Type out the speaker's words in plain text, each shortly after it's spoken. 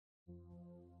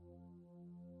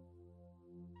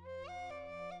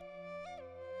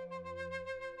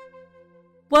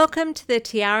Welcome to the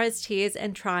Tiaras, Tears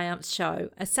and Triumphs show,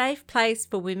 a safe place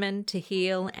for women to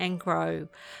heal and grow,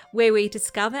 where we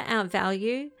discover our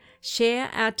value, share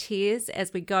our tears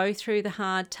as we go through the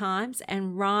hard times,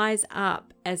 and rise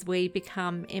up as we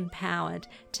become empowered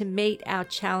to meet our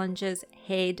challenges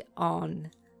head on.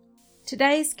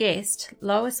 Today's guest,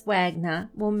 Lois Wagner,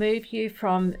 will move you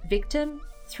from victim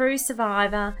through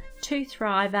survivor to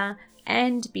thriver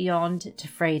and beyond to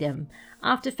freedom,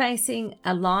 after facing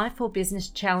a life or business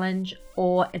challenge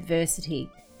or adversity.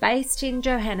 Based in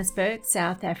Johannesburg,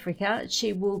 South Africa,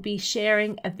 she will be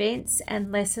sharing events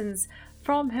and lessons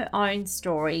from her own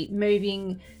story,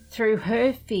 moving through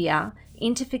her fear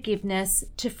into forgiveness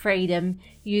to freedom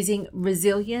using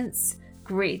resilience,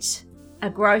 grit, a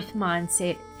growth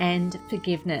mindset, and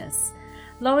forgiveness.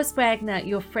 Lois Wagner,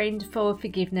 your friend for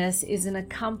forgiveness, is an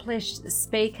accomplished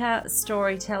speaker,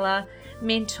 storyteller,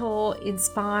 mentor,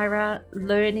 inspirer,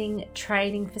 learning,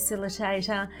 training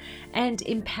facilitator, and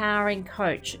empowering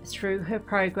coach through her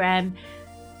program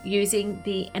using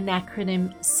the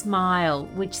acronym SMILE,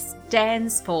 which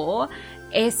stands for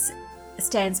S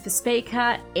stands for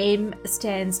speaker, M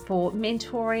stands for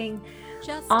mentoring,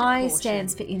 I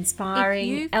stands for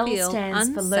inspiring, L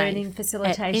stands for learning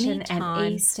facilitation,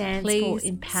 and E stands for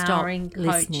empowering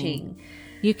coaching.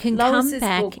 You can come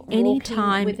back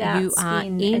anytime you are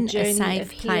in a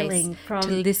safe place to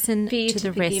listen to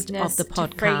the rest of the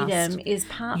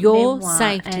podcast. Your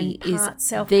safety is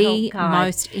the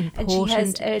most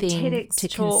important thing to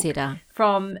consider.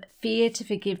 From fear to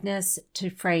forgiveness to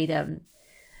freedom.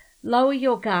 Lower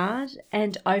your guard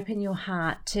and open your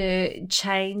heart to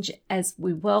change as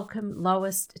we welcome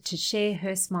Lois to share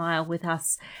her smile with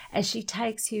us as she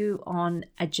takes you on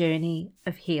a journey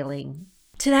of healing.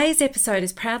 Today's episode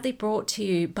is proudly brought to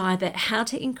you by the How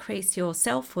to Increase Your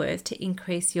Self-Worth to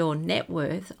Increase Your Net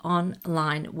Worth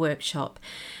online workshop.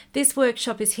 This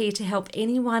workshop is here to help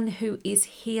anyone who is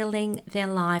healing their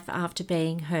life after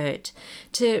being hurt,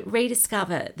 to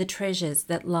rediscover the treasures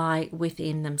that lie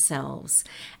within themselves,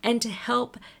 and to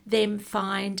help them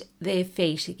find their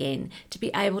feet again, to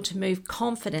be able to move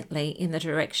confidently in the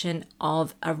direction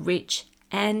of a rich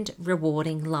and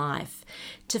rewarding life.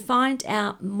 To find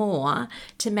out more,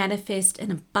 to manifest an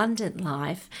abundant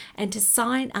life, and to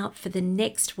sign up for the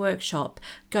next workshop,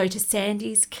 go to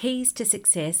Sandy's Keys to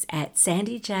Success at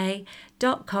sandyj.com.au.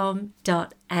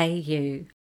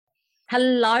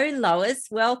 Hello, Lois.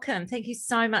 Welcome. Thank you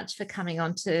so much for coming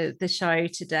on to the show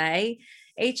today.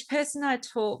 Each person I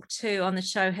talk to on the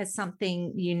show has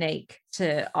something unique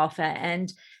to offer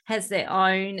and has their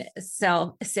own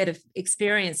set of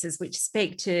experiences which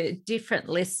speak to different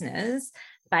listeners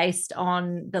based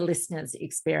on the listeners'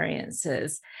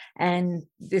 experiences. And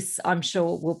this, I'm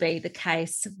sure, will be the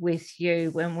case with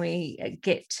you when we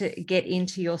get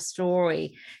into your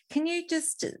story. Can you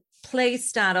just please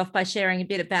start off by sharing a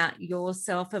bit about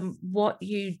yourself and what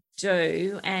you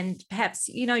do, and perhaps,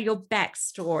 your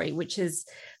backstory, which has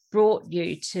brought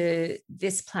you to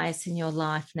this place in your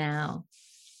life now?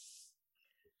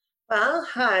 Well,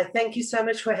 hi. Thank you so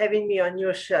much for having me on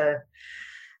your show.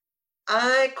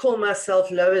 I call myself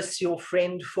Lois, your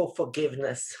friend for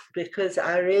forgiveness, because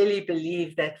I really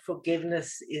believe that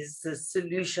forgiveness is the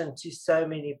solution to so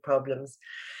many problems.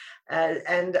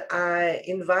 And I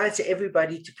invite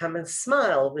everybody to come and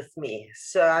smile with me.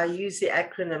 So I use the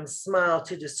acronym SMILE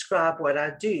to describe what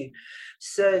I do.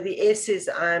 So the S is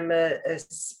I'm a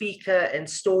speaker and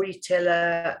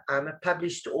storyteller. I'm a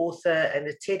published author and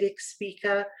a TEDx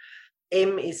speaker.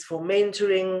 M is for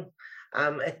mentoring.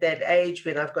 At that age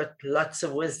when I've got lots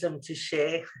of wisdom to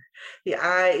share. The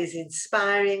I is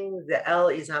inspiring. The L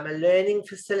is I'm a learning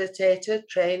facilitator,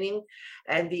 training.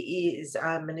 And the E is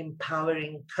I'm an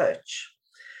empowering coach.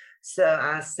 So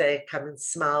I say, come and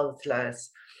smile with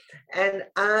Lois. And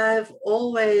I've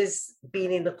always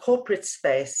been in the corporate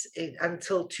space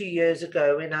until 2 years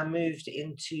ago when I moved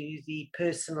into the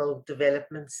personal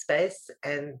development space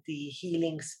and the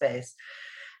healing space.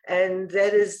 And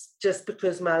that is just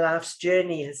because my life's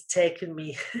journey has taken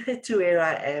me to where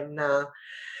I am now.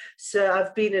 So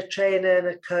I've been a trainer and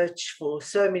a coach for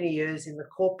so many years in the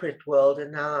corporate world,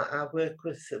 and now I work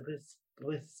with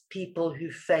people who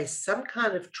face some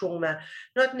kind of trauma,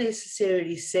 not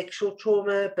necessarily sexual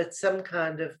trauma, but some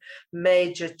kind of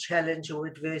major challenge or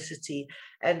adversity,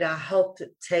 and I help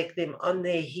to take them on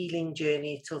their healing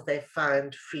journey till they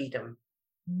find freedom.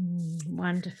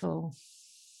 Wonderful.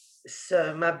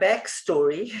 So my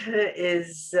backstory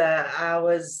is I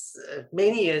was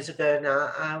many years ago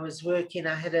now, I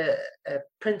had a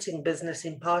printing business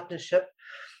in partnership,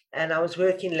 and I was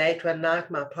working late one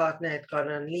night. My partner had gone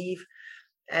on leave,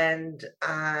 and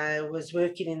I was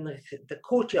working in the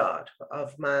courtyard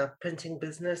of my printing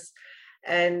business,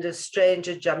 and a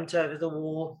stranger jumped over the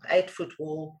wall, 8-foot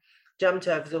wall, jumped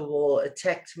over the wall,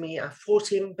 attacked me. I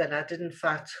fought him, but I didn't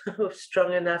fight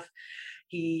strong enough.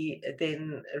 He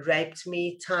then raped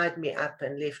me, tied me up,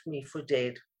 and left me for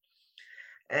dead.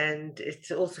 And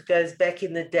it also goes back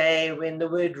in the day when the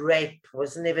word rape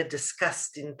was never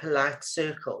discussed in polite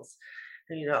circles,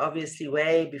 obviously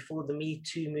way before the Me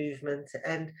Too movement.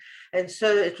 And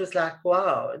so it was like,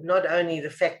 wow, not only the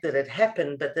fact that it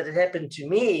happened, but that it happened to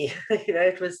me.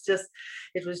 It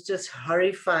was just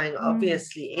horrifying,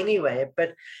 obviously, anyway,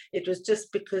 but it was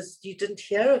just because you didn't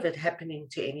hear of it happening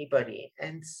to anybody.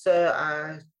 And so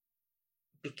I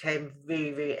became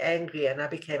very, very angry, and I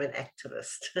became an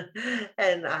activist.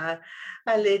 And I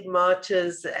led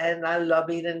marches, and I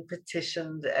lobbied and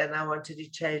petitioned, and I wanted to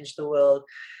change the world.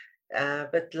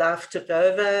 But life took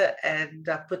over, and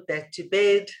I put that to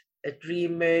bed. It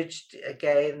re-emerged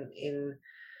again in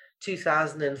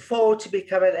 2004 to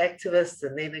become an activist,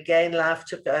 and then again life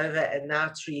took over, and now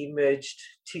it's re-emerged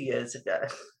 2 years ago.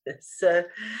 So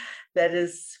that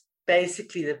is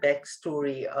basically the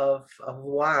backstory of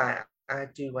why I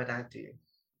do what I do.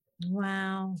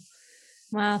 Wow.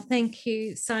 Well, thank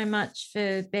you so much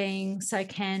for being so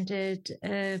candid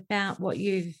about what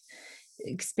you've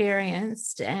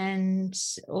experienced, and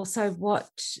also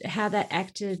how that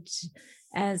acted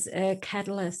as a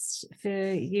catalyst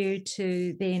for you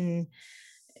to then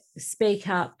speak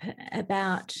up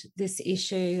about this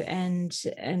issue and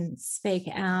speak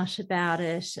out about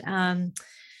it.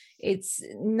 It's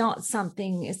not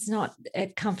a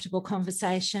comfortable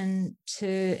conversation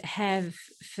to have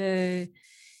for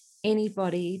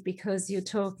anybody, because you're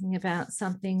talking about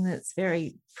something that's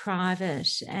very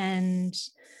private, and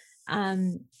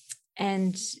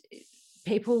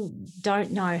people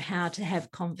don't know how to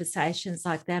have conversations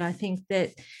like that. I think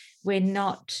that we're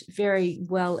not very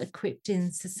well equipped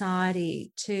in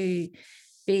society to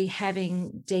be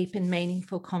having deep and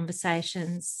meaningful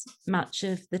conversations much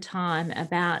of the time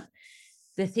about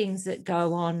the things that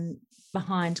go on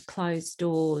behind closed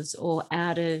doors or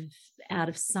out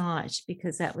of sight,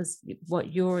 because that was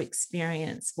what your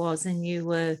experience was, and you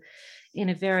were in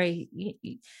a very,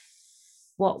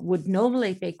 what would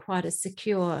normally be quite a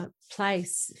secure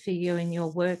place for you in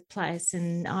your workplace.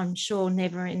 And I'm sure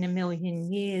never in a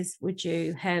million years would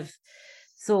you have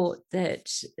thought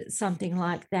that something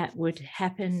like that would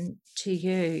happen to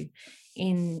you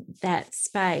in that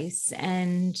space.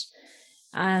 And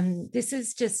this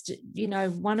is just,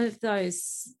 one of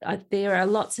those, there are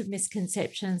lots of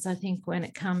misconceptions, I think, when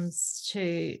it comes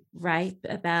to rape,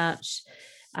 about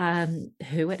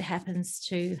who it happens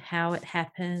to, how it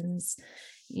happens,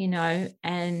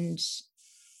 and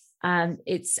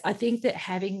I think that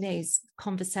having these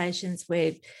conversations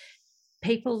where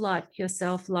people like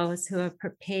yourself, Lois, who are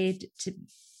prepared to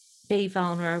be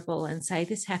vulnerable and say,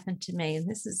 this happened to me, and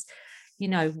this is,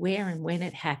 where and when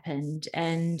it happened,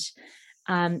 and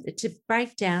to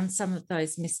break down some of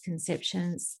those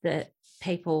misconceptions that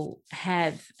people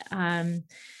have,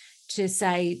 to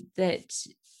say that,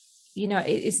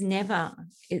 it is never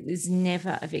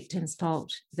a victim's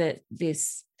fault that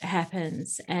this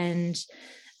happens, and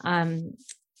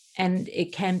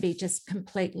it can be just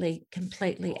completely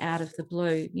out of the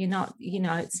blue. You're not,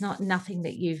 it's not nothing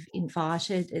that you've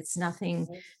invited. It's nothing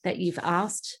that you've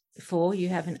asked for. You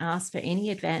haven't asked for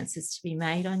any advances to be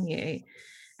made on you,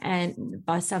 and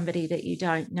by somebody that you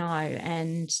don't know.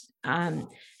 And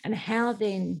how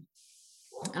then,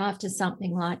 after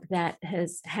something like that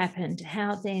has happened,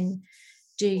 how then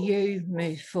do you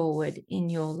move forward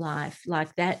in your life?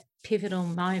 Like that pivotal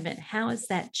moment, how has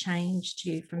that changed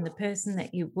you from the person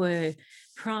that you were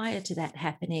prior to that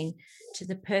happening to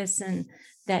the person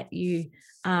that you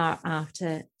are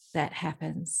after that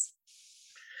happens?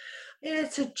 Yeah,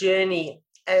 it's a journey,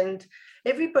 and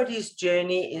everybody's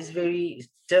journey is very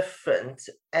different,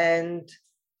 and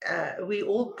we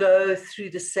all go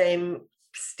through the same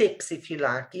steps, if you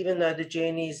like, even though the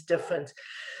journey is different.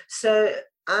 So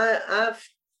I've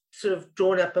sort of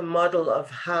drawn up a model of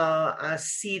how I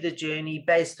see the journey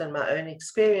based on my own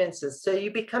experiences. So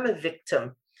you become a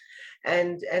victim,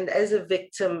 and as a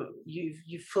victim,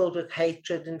 you're filled with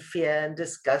hatred and fear and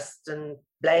disgust and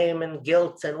blame and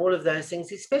guilt and all of those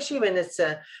things, especially when it's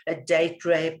a date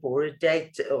rape or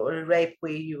a rape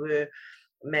where you were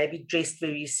maybe dressed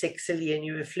very sexily and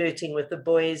you were flirting with the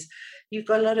boys. You've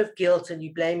got a lot of guilt and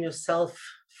you blame yourself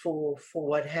for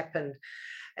what happened.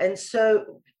 And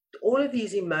so all of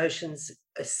these emotions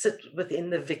sit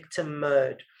within the victim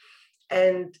mode.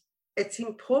 And it's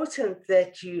important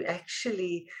that you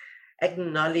actually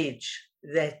acknowledge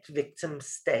that victim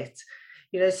state.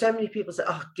 So many people say,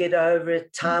 oh, get over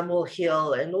it, time will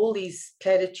heal, and all these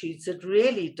platitudes that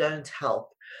really don't help.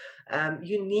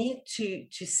 You need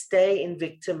to stay in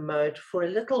victim mode for a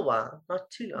little while, not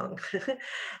too long,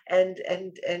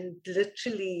 and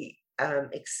literally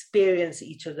experience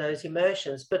each of those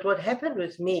emotions. But what happened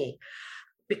with me,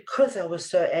 because I was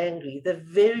so angry, the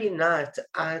very night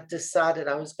I decided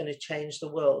I was going to change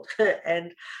the world,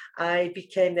 and I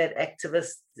became that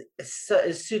activist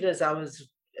as soon as I was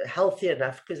healthy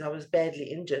enough, because I was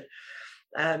badly injured.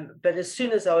 But as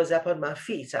soon as I was up on my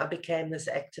feet, I became this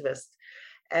activist.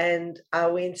 And I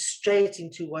went straight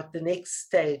into what the next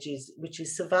stage is, which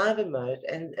is survivor mode.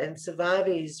 And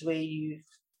survivor is where you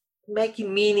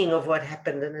making meaning of what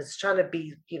happened, and it's trying to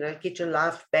be, get your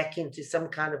life back into some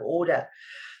kind of order.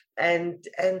 And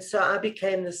so I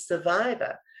became the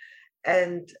survivor.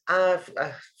 And I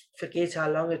forget how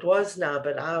long it was now,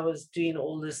 but I was doing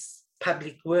all this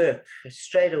public work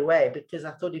straight away, because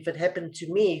I thought, if it happened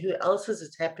to me, who else is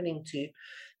it happening to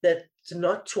that's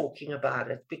not talking about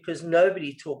it? Because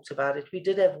nobody talked about it. We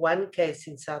did have one case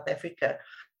in South Africa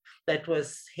that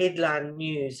was headline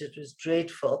news. It was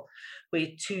dreadful, where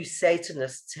two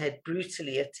Satanists had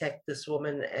brutally attacked this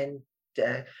woman and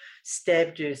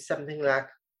stabbed her something like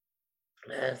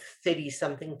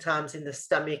 30-something times in the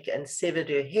stomach and severed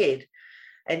her head.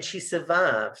 And she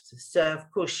survived. So,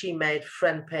 of course, she made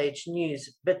front page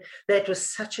news. But that was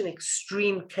such an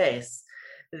extreme case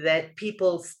that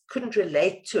people couldn't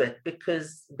relate to it,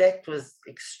 because that was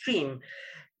extreme.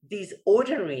 These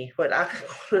ordinary, what I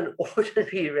call an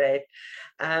ordinary rape,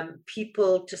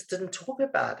 people just didn't talk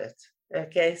about it.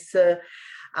 Okay, so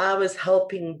I was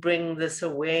helping bring this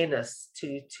awareness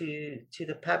to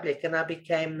the public, and I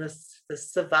became the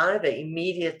survivor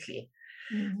immediately.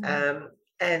 Mm-hmm.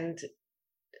 And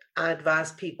I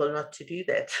advise people not to do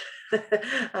that.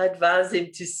 I advise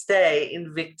them to stay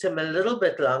in victim a little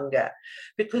bit longer,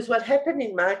 because what happened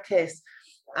in my case,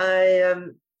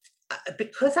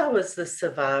 because I was the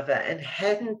survivor and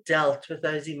hadn't dealt with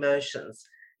those emotions,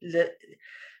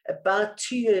 about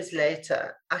 2 years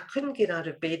later, I couldn't get out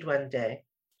of bed one day,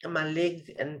 and my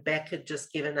leg and back had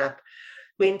just given up.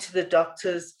 Went to the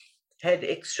doctors, had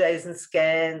x-rays and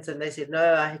scans, and they said,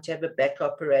 no, I had to have a back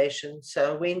operation.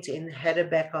 So I went in, had a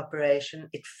back operation.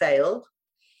 It failed.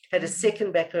 Had a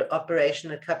second back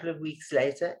operation a couple of weeks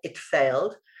later. It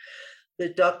failed. The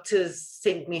doctors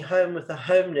sent me home with a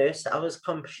home nurse. I was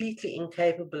completely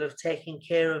incapable of taking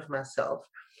care of myself.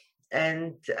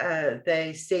 And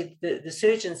they said, the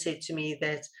surgeon said to me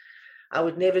that I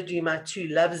would never do my two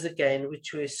loves again,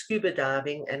 which were scuba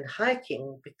diving and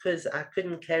hiking, because I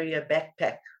couldn't carry a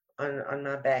backpack on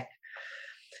my back.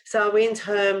 So I went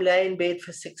home, lay in bed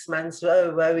for 6 months.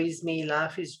 Oh, woe is me,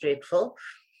 life is dreadful.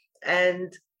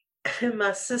 And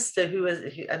my sister, who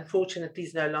unfortunately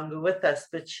is no longer with us,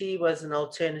 but she was an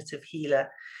alternative healer.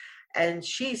 And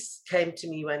she came to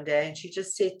me one day and she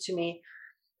just said to me,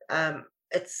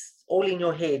 it's all in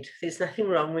your head. There's nothing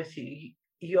wrong with you.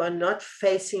 You are not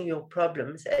facing your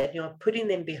problems, and you're putting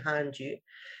them behind you.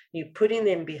 You're putting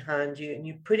them behind you, and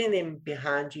you're putting them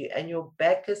behind you, and your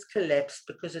back has collapsed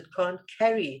because it can't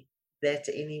carry that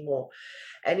anymore.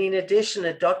 And in addition,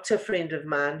 a doctor friend of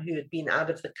mine who had been out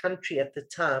of the country at the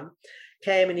time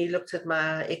came and he looked at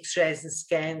my x-rays and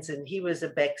scans, and he was a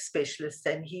back specialist,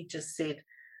 and he just said,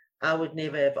 I would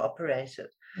never have operated.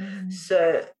 Mm-hmm.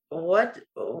 So what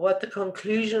the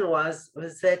conclusion was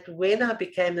that when I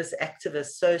became this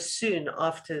activist so soon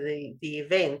after the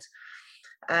event,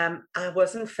 I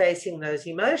wasn't facing those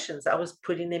emotions. I was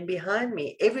putting them behind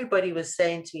me. Everybody was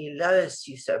saying to me, Lois,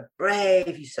 you're so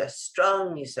brave, you're so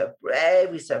strong, you're so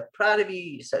brave, we're so proud of you,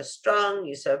 you're so strong,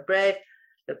 you're so brave.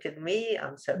 Look at me,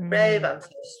 I'm so brave, I'm so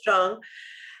strong.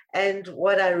 And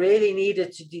what I really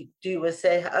needed to do was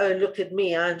say, oh, look at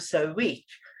me, I'm so weak.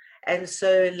 And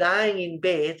so lying in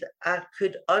bed, I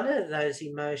could honor those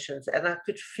emotions, and I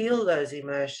could feel those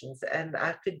emotions, and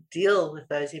I could deal with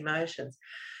those emotions.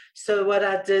 So what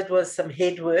I did was some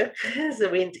head work. So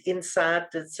I went inside,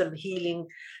 did some healing,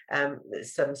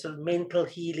 some sort of mental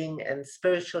healing and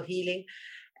spiritual healing.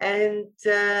 And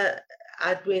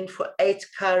I went for 8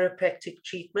 chiropractic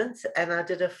treatments, and I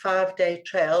did a 5-day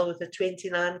trail with a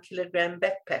 29-kilogram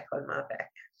backpack on my back.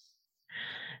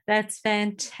 That's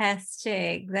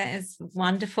fantastic. That is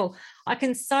wonderful. I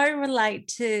can so relate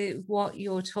to what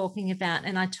you're talking about.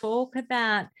 And I talk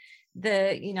about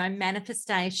the,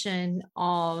 manifestation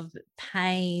of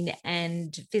pain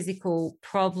and physical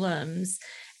problems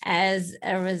as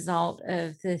a result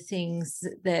of the things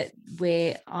that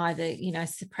we're either,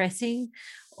 suppressing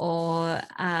or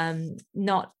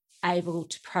not able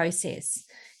to process.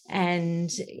 And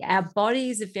our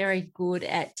bodies are very good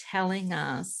at telling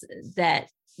us that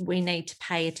we need to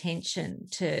pay attention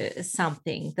to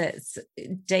something that's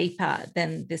deeper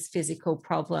than this physical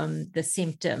problem, the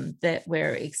symptom that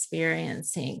we're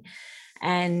experiencing.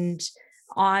 And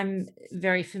I'm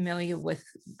very familiar with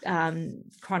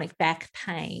chronic back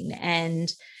pain.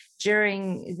 And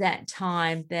during that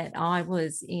time that I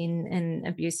was in an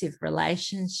abusive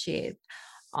relationship,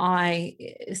 I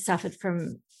suffered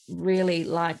from really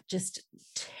like just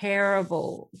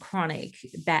terrible chronic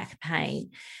back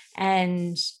pain.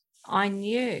 And I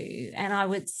knew, and I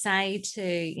would say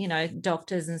to,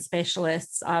 doctors and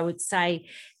specialists, I would say,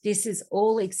 this is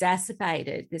all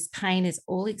exacerbated. This pain is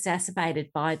all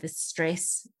exacerbated by the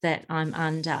stress that I'm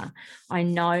under. I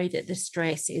know that the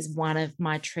stress is one of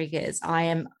my triggers. I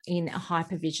am in a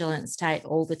hypervigilant state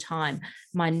all the time.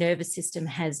 My nervous system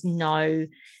has no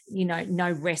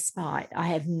respite. I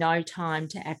have no time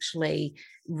to actually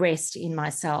rest in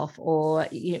myself or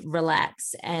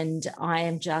relax. And I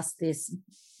am just this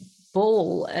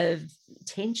ball of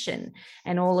tension,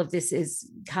 and all of this is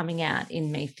coming out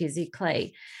in me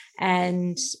physically.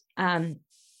 And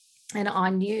I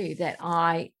knew that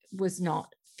I was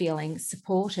not feeling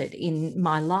supported in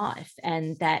my life,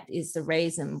 and that is the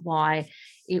reason why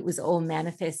it was all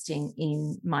manifesting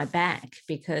in my back,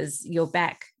 because your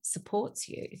back supports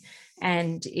you.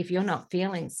 And if you're not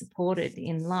feeling supported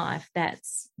in life,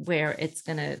 that's where it's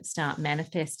going to start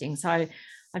manifesting. So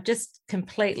I just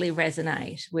completely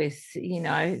resonate with,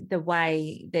 the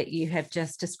way that you have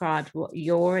just described what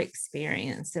your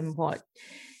experience and what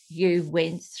you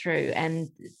went through and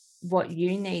what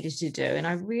you needed to do. And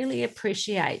I really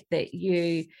appreciate that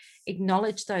you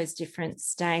acknowledge those different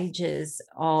stages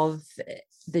of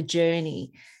the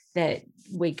journey that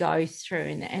we go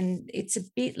through. And it's a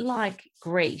bit like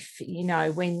grief,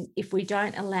 if we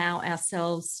don't allow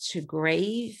ourselves to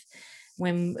grieve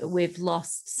when we've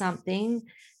lost something,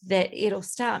 that it'll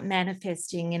start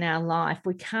manifesting in our life.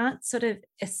 We can't sort of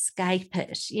escape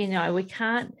it. We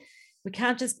can't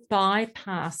just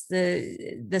bypass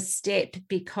the step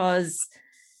because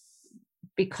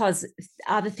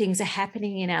other things are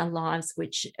happening in our lives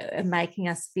which are making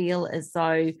us feel as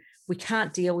though we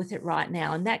can't deal with it right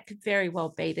now. And that could very well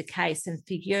be the case. And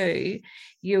for you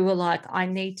were like, I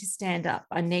need to stand up.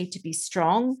 I need to be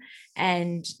strong.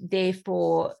 And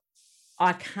therefore,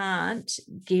 I can't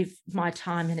give my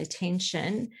time and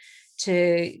attention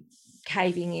to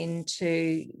caving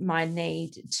into my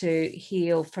need to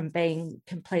heal from being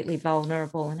completely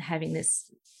vulnerable and having this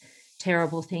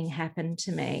terrible thing happen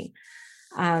to me.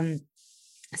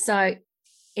 So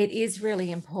it is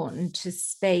really important to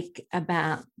speak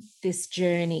about this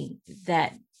journey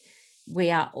that we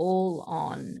are all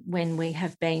on when we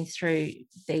have been through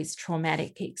these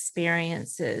traumatic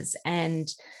experiences.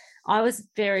 And I was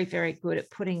very, very good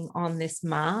at putting on this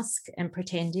mask and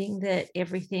pretending that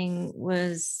everything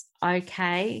was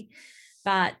okay.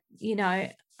 But,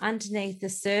 underneath the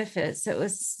surface, it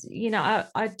was,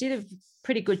 I did a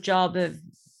pretty good job of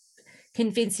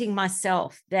convincing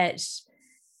myself that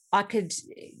I could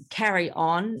carry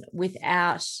on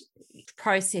without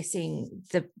processing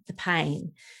the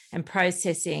pain and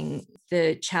processing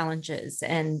the challenges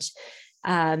and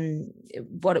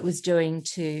what it was doing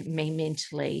to me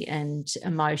mentally and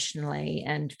emotionally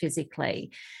and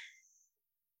physically.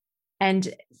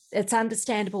 And it's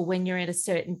understandable when you're at a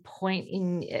certain point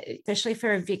especially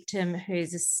for a victim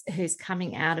who's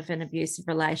coming out of an abusive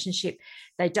relationship,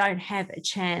 they don't have a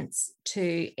chance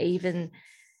to even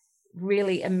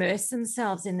really immerse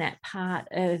themselves in that part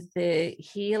of the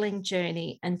healing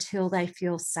journey until they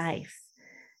feel safe.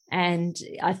 And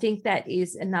I think that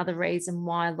is another reason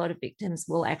why a lot of victims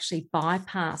will actually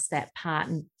bypass that part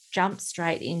and jump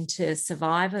straight into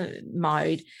survivor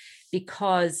mode,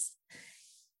 because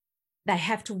they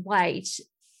have to wait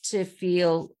to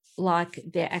feel like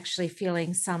they're actually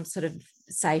feeling some sort of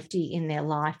safety in their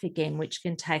life again, which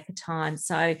can take a time.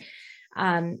 So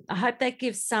I hope that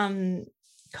gives some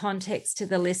context to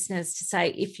the listeners to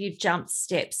say, if you jump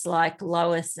steps like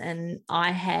Lois and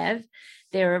I have,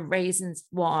 there are reasons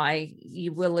why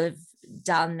you will have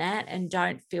done that, and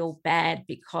don't feel bad,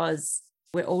 because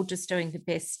we're all just doing the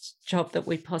best job that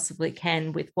we possibly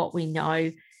can with what we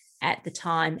know at the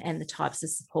time and the types of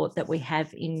support that we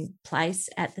have in place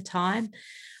at the time.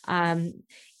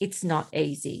 It's not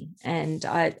easy. And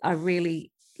I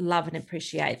really love and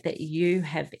appreciate that you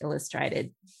have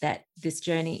illustrated that this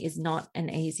journey is not an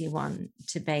easy one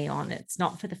to be on. It's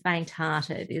not for the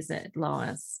faint-hearted, is it,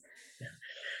 Lois?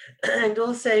 And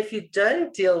also, if you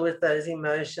don't deal with those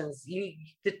emotions,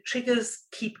 the triggers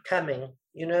keep coming.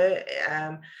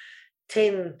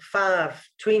 10, 5,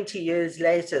 20 years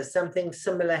later, something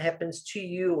similar happens to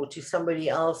you or to somebody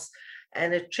else,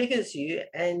 and it triggers you,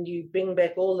 and you bring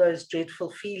back all those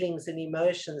dreadful feelings and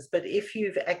emotions. But if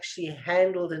you've actually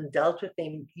handled and dealt with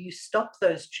them, you stop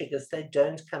those triggers, they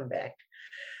don't come back.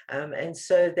 And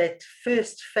so that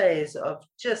first phase of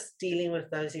just dealing with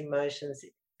those emotions,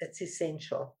 it's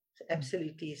essential. It's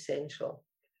absolutely essential.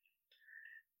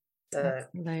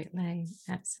 Absolutely.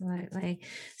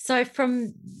 So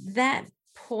from that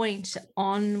point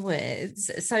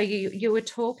onwards, so you were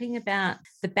talking about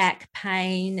the back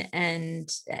pain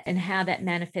and how that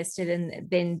manifested, and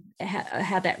then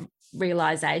how that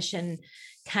realization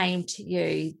came to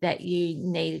you that you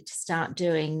needed to start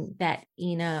doing that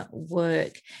inner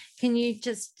work. Can you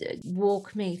just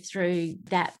walk me through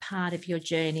that part of your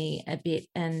journey a bit,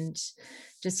 and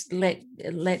just let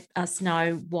us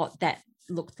know what that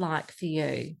looked like for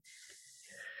you?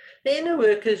 The inner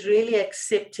work is really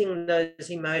accepting those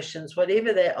emotions,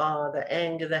 whatever they are, the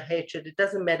anger, the hatred. It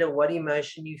doesn't matter what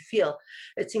emotion you feel.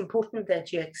 It's important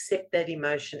that you accept that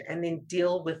emotion and then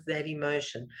deal with that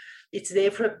emotion. It's there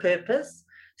for a purpose.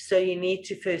 So you need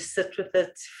to first sit with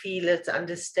it, feel it,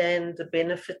 understand the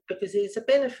benefit, because there's a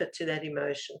benefit to that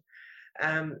emotion.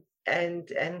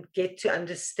 And get to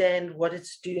understand what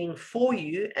it's doing for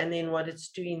you, and then what it's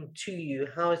doing to you,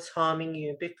 how it's harming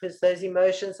you, because those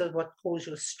emotions are what cause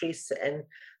your stress and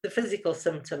the physical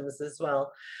symptoms as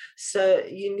well. So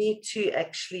you need to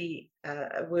actually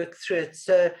work through it.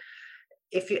 So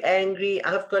if you're angry,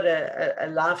 I've got a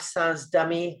life-size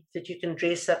dummy that you can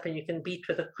dress up and you can beat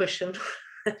with a cushion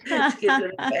to get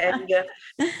rid of anger.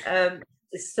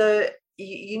 So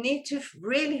you need to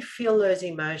really feel those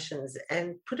emotions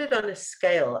and put it on a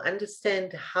scale,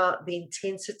 understand how the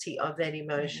intensity of that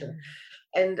emotion.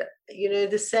 And,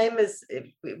 the same as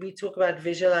we talk about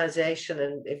visualization,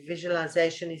 and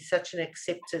visualization is such an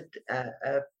accepted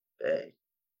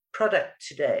product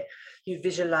today. You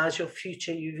visualize your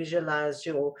future, you visualize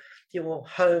your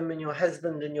home and your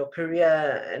husband and your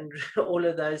career and all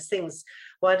of those things.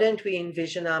 Why don't we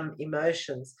envision our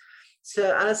emotions?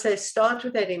 So I say start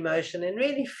with that emotion and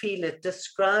really feel it,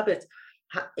 describe it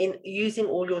in using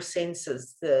all your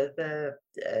senses.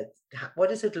 What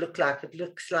does it look like? It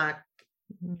looks like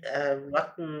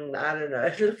rotten, I don't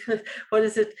know. What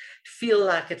does it feel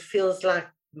like? It feels like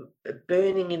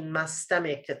burning in my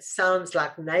stomach. It sounds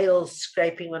like nails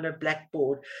scraping on a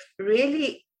blackboard.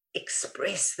 Really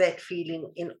express that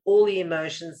feeling in all the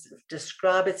emotions,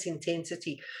 describe its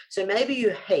intensity. So maybe you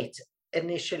hate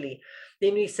initially,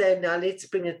 then we say, now let's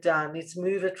bring it down, let's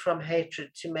move it from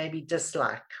hatred to maybe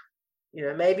dislike.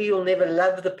 Maybe you'll never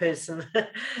love the person,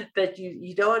 but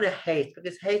you don't want to hate,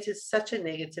 because hate is such a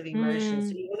negative emotion.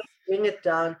 So you want to bring it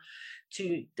down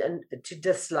to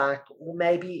dislike, or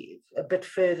maybe a bit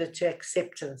further to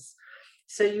acceptance.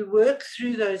 So you work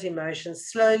through those emotions,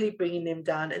 slowly bringing them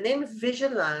down, and then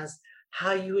visualize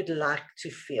how you would like to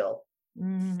feel,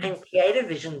 and create a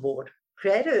vision board.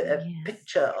 Create a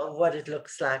picture of what it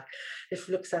looks like. It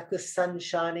looks like the sun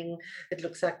shining. It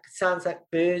sounds like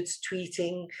birds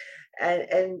tweeting,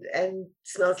 and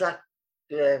smells like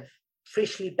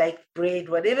freshly baked bread.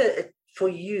 Whatever for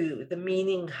you, the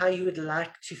meaning, how you would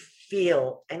like to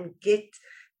feel, and get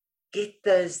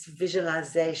those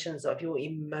visualizations of your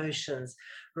emotions.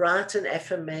 Write an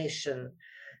affirmation.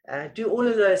 Do all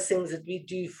of those things that we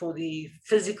do for the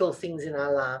physical things in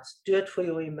our lives. Do it for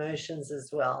your emotions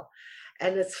as well.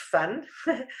 And it's fun.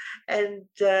 And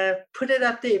put it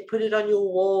up there, put it on your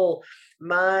wall.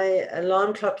 My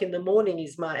alarm clock in the morning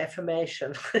is my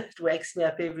affirmation. It wakes me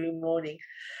up every morning.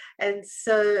 And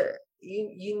so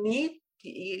you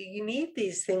need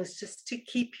these things just to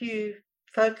keep you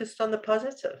focused on the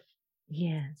positive.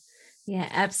 Yeah,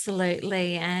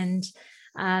 absolutely. And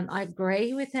I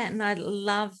agree with that. And I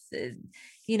love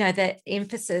that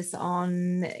emphasis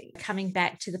on coming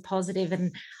back to the positive.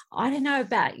 And I don't know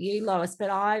about you, Lois, but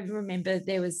I remember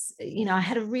there was, I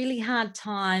had a really hard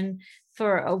time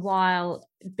for a while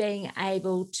being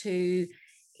able to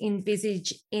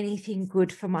envisage anything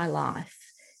good for my life,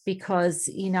 because,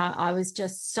 I was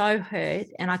just so hurt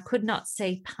and I could not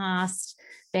see past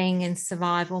being in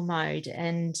survival mode.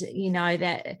 And,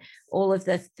 that all of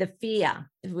the fear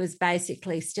was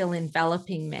basically still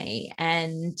enveloping me.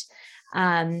 And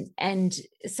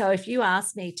so if you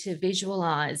ask me to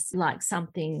visualize like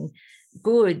something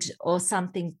good or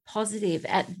something positive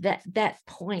at that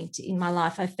point in my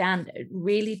life, I found it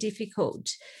really difficult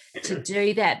to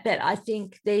do that. But I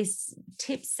think these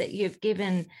tips that you've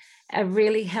given are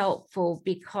really helpful,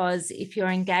 because if you're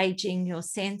engaging your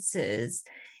senses,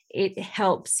 it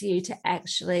helps you to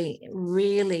actually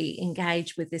really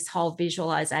engage with this whole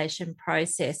visualization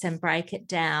process and break it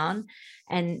down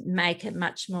and make it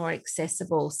much more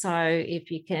accessible. So if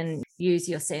you can use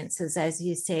your senses, as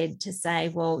you said, to say,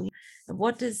 well,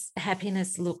 what does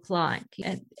happiness look like?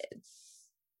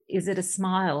 Is it a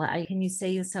smile? Can you see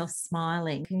yourself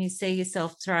smiling? Can you see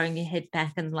yourself throwing your head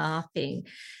back and laughing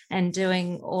and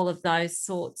doing all of those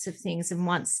sorts of things? And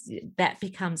once that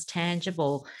becomes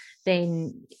tangible,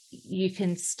 then you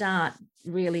can start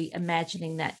really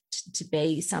imagining that to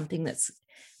be something that's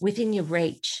within your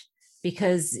reach.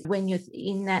 Because when you're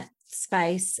in that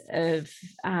space of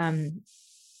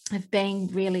being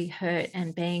really hurt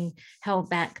and being held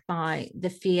back by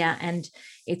the fear, and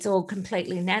it's all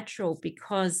completely natural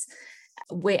because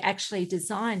we're actually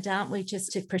designed, aren't we,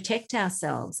 just to protect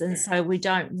ourselves. And so we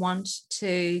don't want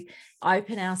to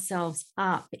open ourselves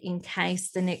up in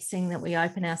case the next thing that we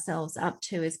open ourselves up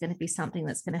to is going to be something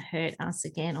that's going to hurt us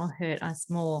again or hurt us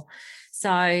more.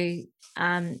 So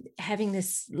having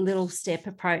this little step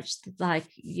approach like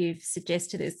you've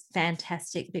suggested is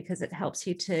fantastic, because it helps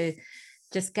you to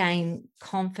just gain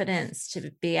confidence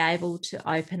to be able to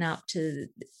open up to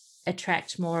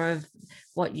attract more of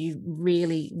what you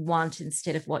really want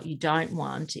instead of what you don't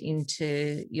want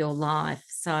into your life.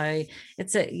 So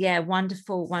it's a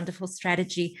wonderful, wonderful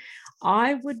strategy.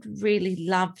 I would really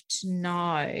love to know,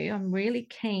 I'm really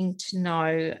keen to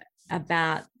know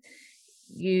about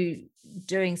you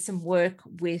doing some work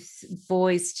with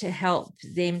boys to help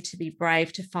them to be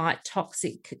brave to fight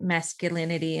toxic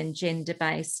masculinity and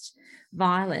gender-based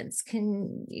violence.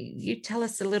 Can you tell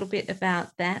us a little bit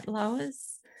about that,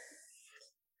 Lois?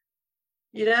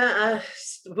 I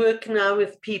work now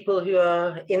with people who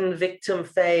are in victim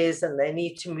phase and they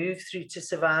need to move through to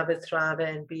survivor, thriver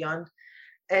and beyond.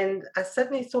 And I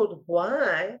suddenly thought,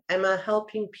 why am I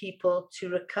helping people to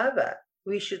recover?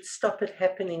 We should stop it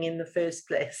happening in the first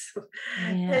place.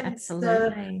 Yeah,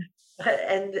 absolutely.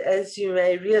 And as you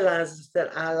may realize,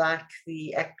 that I like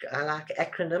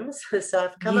acronyms, so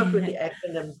I've come up with the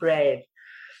acronym BRAVE.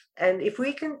 And if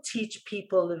we can teach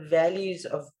people the values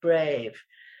of BRAVE,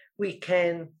 we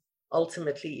can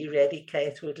ultimately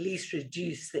eradicate or at least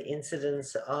reduce the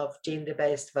incidence of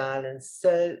gender-based violence.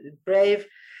 So BRAVE,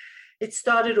 it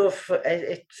started off,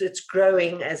 it's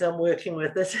growing as I'm working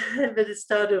with it, but it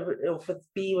started off with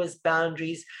B was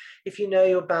boundaries. If you know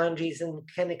your boundaries and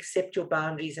can accept your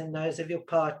boundaries and those of your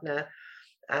partner,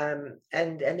 and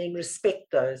then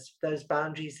respect those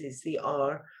boundaries is the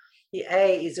R. The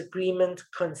A is agreement,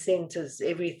 consent is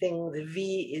everything. The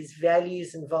V is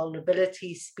values and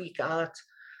vulnerability, speak out.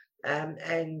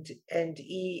 And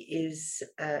E is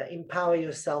empower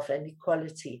yourself and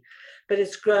equality. But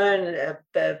it's grown,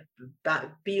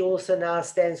 B also now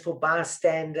stands for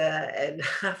bystander, and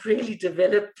I've really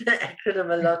developed the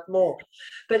acronym a lot more.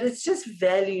 But it's just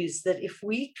values that if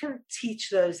we can teach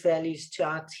those values to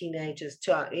our teenagers,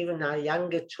 to even our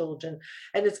younger children,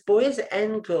 and it's boys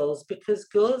and girls, because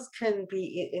girls can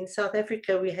be, in South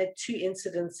Africa, we had 2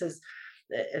 incidences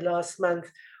last month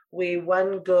where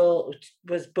one girl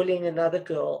was bullying another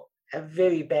girl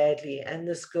very badly, and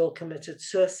this girl committed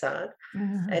suicide.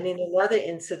 Mm-hmm. And in another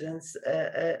incident,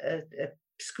 a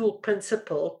school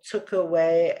principal took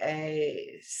away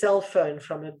a cell phone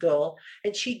from a girl,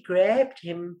 and she grabbed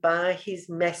him by his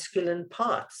masculine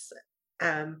parts.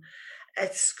 A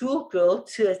schoolgirl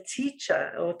to a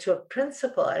teacher or to a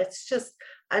principal, it's just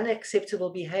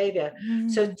unacceptable behavior. Mm-hmm.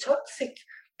 So toxic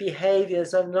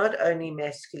behaviors are not only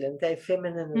masculine, they're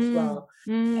feminine as well.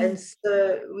 And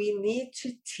so we need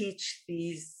to teach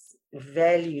these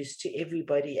values to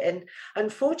everybody. And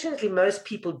unfortunately, most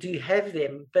people do have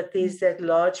them, but there's that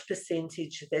large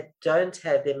percentage that don't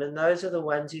have them. And those are the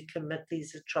ones who commit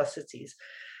these atrocities.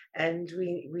 And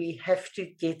we have to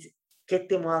get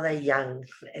them while they're young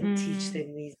and teach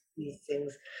them these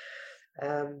things.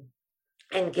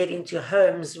 And get into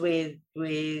homes where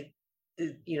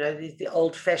the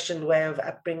old-fashioned way of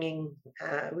upbringing,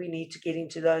 we need to get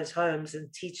into those homes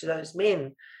and teach those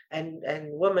men and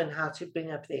women how to bring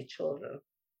up their children.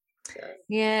 So.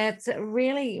 Yeah, it's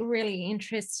really, really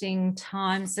interesting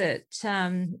times that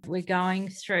we're going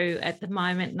through at the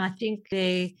moment. And I think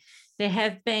there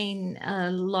have been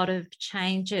a lot of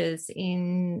changes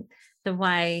in the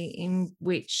way in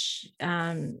which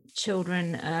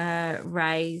children are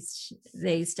raised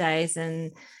these days.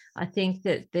 And I think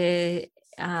that their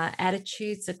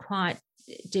attitudes are quite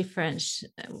different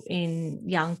in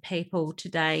young people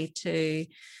today to,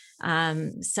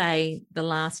 say, the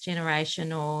last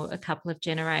generation or a couple of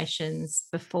generations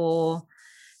before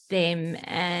them.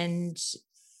 And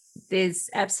there's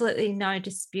absolutely no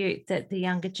dispute that the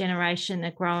younger generation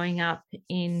are growing up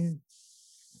in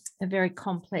a very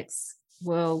complex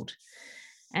world.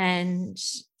 And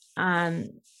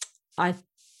I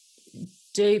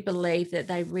do believe that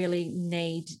they really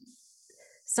need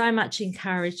so much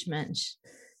encouragement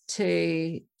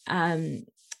to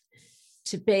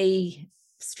be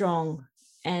strong.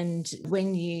 And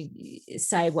when you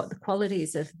say what the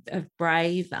qualities of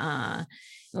brave are,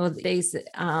 well, these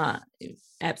are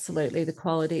absolutely the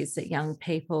qualities that young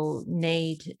people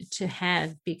need to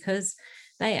have, because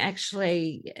they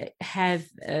actually have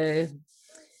a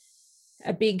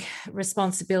big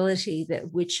responsibility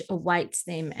which awaits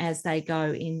them as they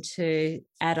go into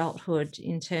adulthood,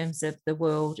 in terms of the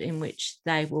world in which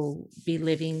they will be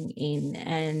living in.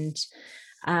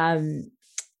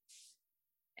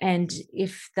 And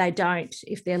if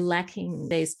they're lacking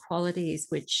these qualities,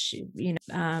 which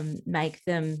make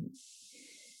them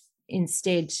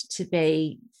instead to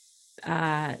be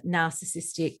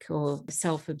narcissistic or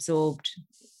self-absorbed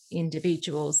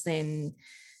individuals, then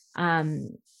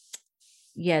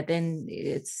then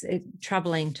it's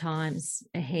troubling times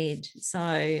ahead. So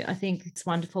I think it's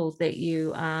wonderful that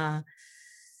you are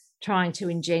trying to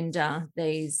engender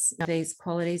these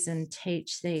qualities and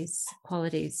teach these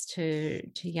qualities to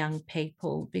young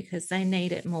people, because they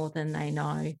need it more than they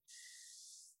know.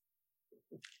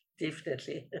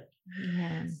 Definitely.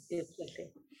 Yeah.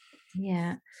 Definitely.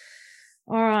 Yeah.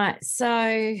 All right.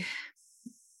 So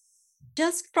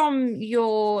just from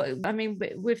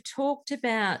we've talked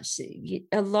about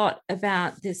a lot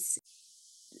about this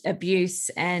abuse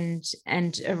and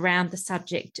around the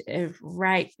subject of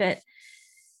rape, but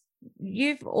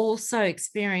you've also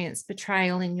experienced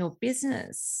betrayal in your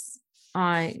business,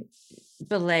 I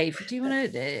believe. Do you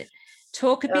want to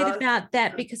talk a bit about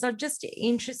that? Because I'm just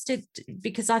interested,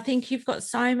 because I think you've got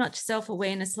so much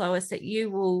self-awareness, Lois, that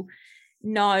you will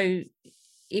know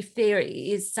if there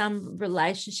is some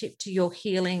relationship to your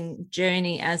healing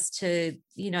journey as to,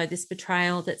 this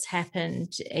betrayal that's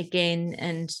happened again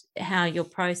and how you're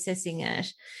processing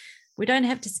it. We don't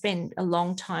have to spend a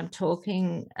long time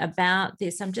talking about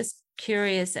this. I'm just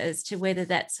curious as to whether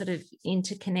that's sort of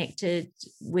interconnected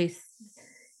with,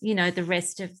 the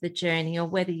rest of the journey, or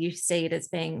whether you see it as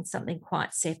being something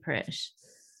quite separate.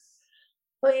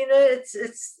 Well, it's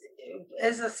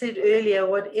as I said earlier,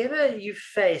 whatever you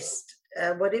faced,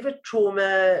 whatever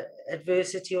trauma,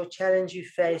 adversity, or challenge you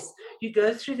face, you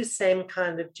go through the same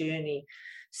kind of journey.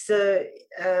 So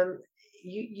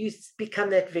you become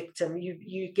that victim.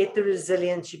 You get the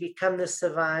resilience. You become the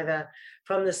survivor.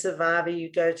 From the survivor,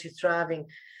 you go to thriving.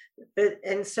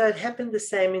 And so it happened the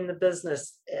same in the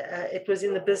business. It was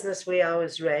in the business where I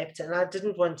was raped, and I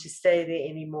didn't want to stay there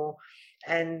anymore.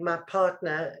 And my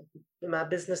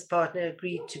business partner,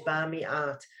 agreed to buy me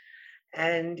out.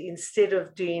 And instead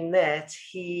of doing that,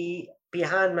 he,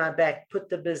 behind my back, put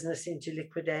the business into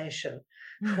liquidation.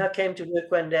 I came to work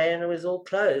one day and it was all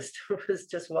closed. It was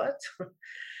just what?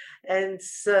 And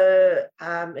so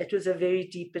it was a very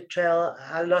deep betrayal.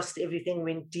 I lost everything,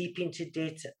 went deep into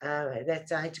debt.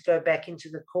 That I had to go back into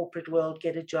the corporate world,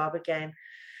 get a job again.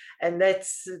 And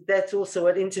that's also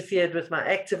what interfered with my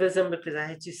activism, because I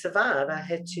had to survive. I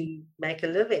had to make a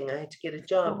living. I had to get a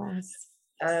job.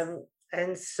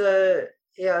 And so,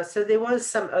 so there was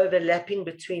some overlapping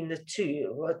between the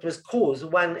two. What was caused,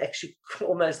 one actually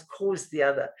almost caused the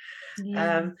other.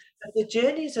 But the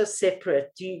journeys are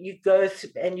separate. You go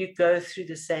through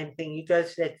the same thing. You go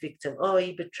through that victim. Oh,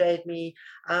 he betrayed me.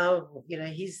 Oh,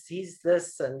 he's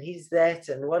this and he's that.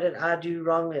 And what did I do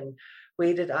wrong? And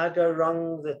where did I go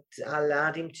wrong that I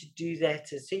allowed him to do that?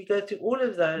 So you go through all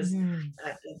of those.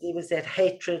 There was that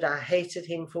hatred. I hated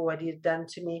him for what he had done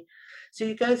to me. So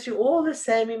you go through all the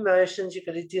same emotions. You've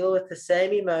got to deal with the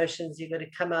same emotions. You've got to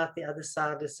come out the other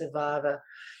side a survivor.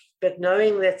 But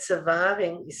knowing that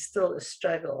surviving is still a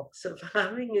struggle.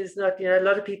 Surviving is not, a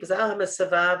lot of people say, oh, I'm a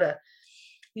survivor.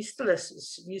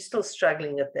 You're still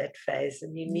struggling at that phase,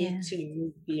 and you need to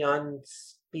move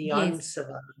beyond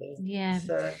surviving. Yeah.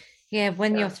 So,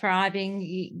 when you're thriving,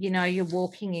 you're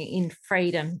walking in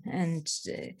freedom, and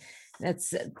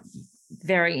that's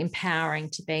very empowering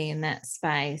to be in that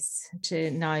space,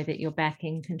 to know that you're back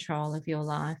in control of your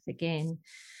life again.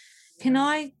 Can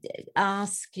I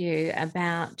ask you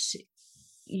about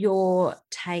your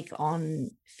take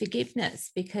on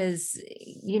forgiveness? Because,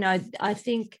 I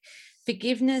think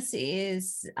forgiveness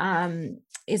is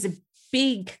a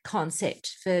big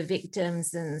concept for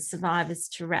victims and survivors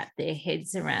to wrap their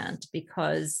heads around,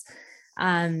 because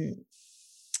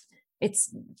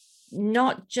it's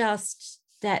not just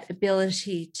that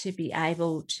ability to be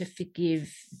able to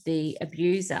forgive the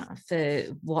abuser for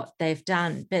what they've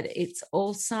done, but it's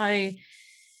also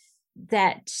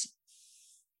that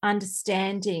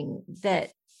understanding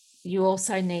that you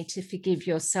also need to forgive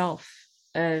yourself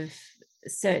of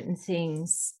certain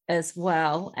things as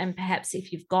well. And perhaps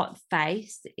if you've got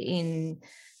faith in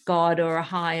God or a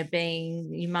higher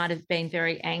being, you might have been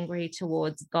very angry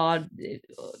towards God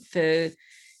for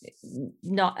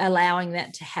not allowing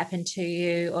that to happen to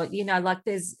you, or like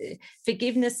there's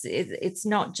forgiveness, it's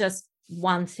not just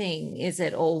one thing, is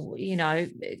it? Or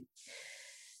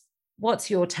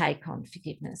what's your take on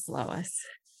forgiveness, Lois?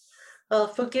 Well,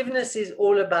 forgiveness is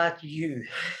all about you.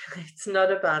 It's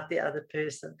not about the other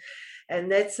person.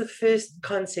 And that's the first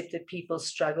concept that people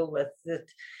struggle with, that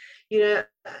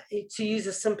to use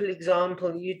a simple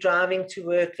example, you're driving to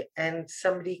work and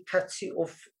somebody cuts you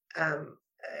off,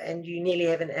 and you nearly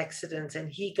have an accident,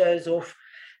 and he goes off,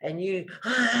 and you're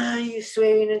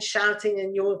swearing and shouting,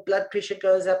 and your blood pressure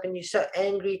goes up, and you're so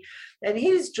angry, and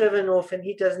he's driven off, and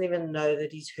he doesn't even know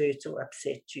that he's hurt or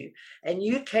upset you, and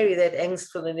you carry that angst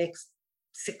for the next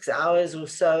 6 hours or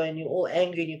so, and you're all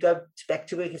angry, and you go back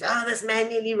to work and say, this man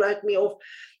nearly wrote me off.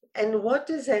 And what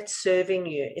is that serving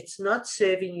you? It's not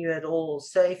serving you at all.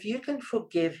 So if you can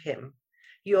forgive him,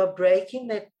 you are breaking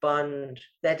that bond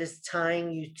that is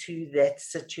tying you to that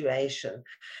situation.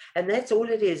 And that's all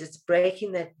it is. It's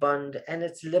breaking that bond, and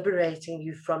it's liberating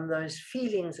you from those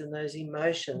feelings and those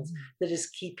emotions that is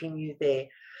keeping you there.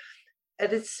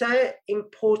 And it's so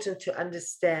important to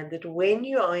understand that when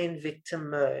you are in victim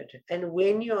mode and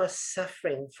when you are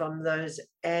suffering from those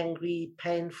angry,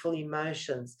 painful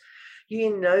emotions,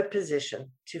 you're in no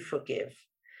position to forgive,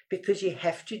 because you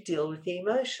have to deal with the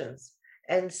emotions.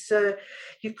 And so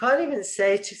you can't even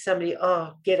say to somebody,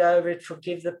 get over it,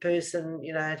 forgive the person,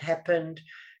 it happened,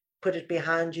 put it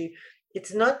behind you.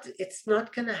 It's not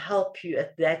going to help you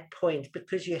at that point,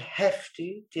 because you have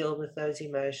to deal with those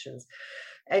emotions.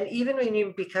 And even when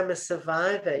you become a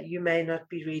survivor, you may not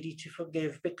be ready to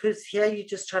forgive, because here you're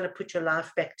just trying to put your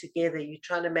life back together. You're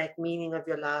trying to make meaning of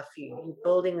your life. You're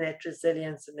building that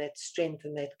resilience and that strength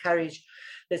and that courage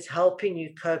that's helping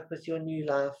you cope with your new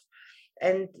life.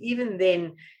 And even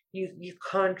then, you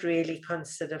can't really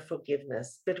consider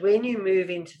forgiveness. But when you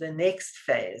move into the next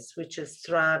phase, which is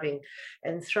thriving,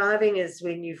 and thriving is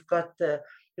when you've got the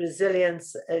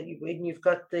resilience, when you've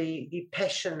got the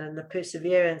passion and the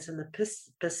perseverance and the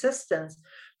persistence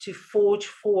to forge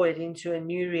forward into a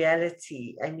new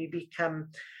reality, and you become,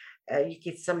 you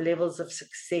get some levels of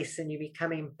success and you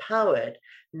become empowered,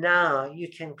 now you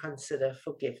can consider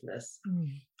forgiveness.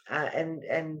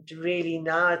 And really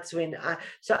now it's when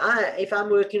if I'm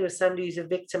working with somebody who's a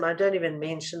victim, I don't even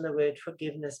mention the word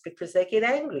forgiveness, because they get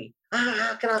angry.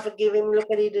 How can I forgive him? Look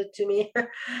what he did to me.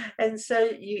 And so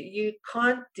you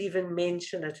can't even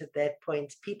mention it at that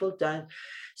point. People don't.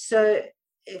 So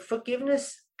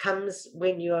forgiveness comes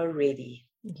when you are ready.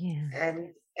 Yeah.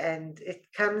 And it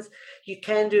comes, you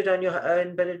can do it on your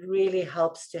own, but it really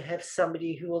helps to have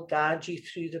somebody who will guide you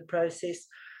through the process.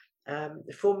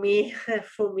 For me,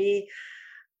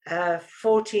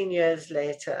 14 years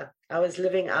later, I was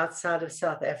living outside of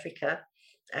South Africa,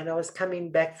 and I was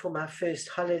coming back for my first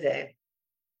holiday.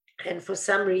 And for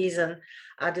some reason,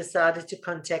 I decided to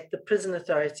contact the prison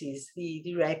authorities.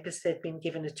 The rapist had been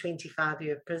given a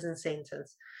 25-year prison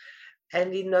sentence.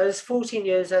 And in those 14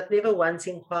 years, I'd never once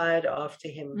inquired after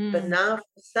him. But now,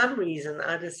 for some reason,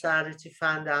 I decided to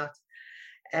find out.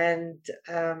 And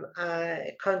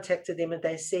I contacted them, and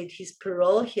they said his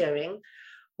parole hearing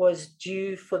was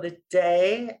due for the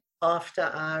day after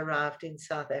I arrived in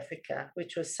South Africa,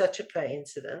 which was such a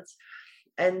coincidence.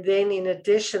 And then in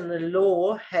addition, the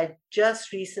law had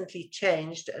just recently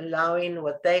changed, allowing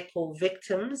what they call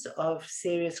victims of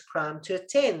serious crime to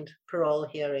attend parole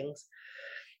hearings.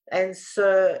 And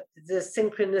so the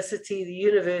synchronicity, the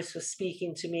universe was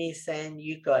speaking to me saying,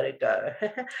 you got to go.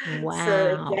 Wow.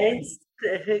 So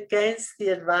against the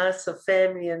advice of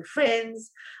family and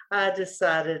friends, I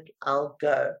decided I'll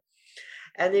go.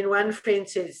 And then one friend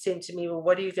said to me, well,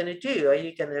 what are you going to do? Are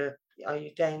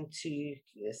you going to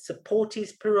support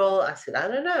his parole? I said, I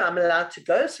don't know. I'm allowed to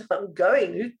go, so I'm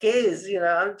going. Who cares?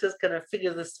 I'm just going to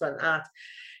figure this one out.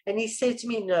 And he said to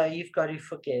me, no, you've got to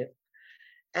forgive.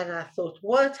 And I thought,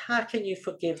 what? How can you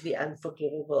forgive the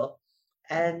unforgivable?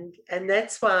 And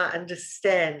that's why I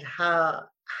understand how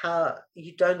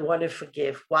you don't want to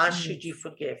forgive. Why should you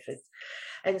forgive it?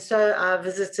 And so I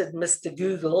visited Mr.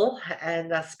 Google,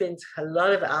 and I spent a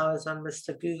lot of hours on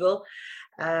Mr. Google,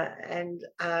 and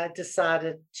I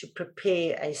decided to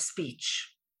prepare a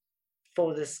speech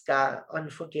for this guy on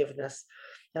forgiveness.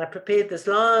 And I prepared this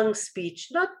long speech,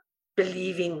 not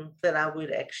believing that I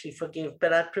would actually forgive,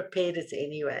 but I prepared it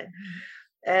anyway.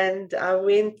 And I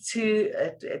went to,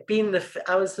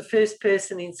 I was the first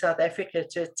person in South Africa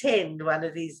to attend one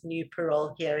of these new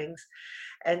parole hearings.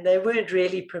 And they weren't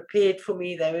really prepared for me.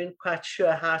 They weren't quite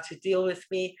sure how to deal with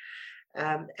me.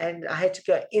 And I had to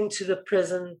go into the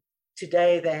prison.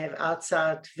 Today they have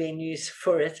outside venues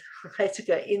for it. I had to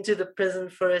go into the prison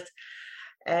for it.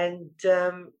 And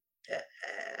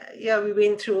we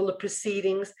went through all the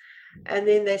proceedings. And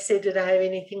then they said, did I have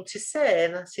anything to say?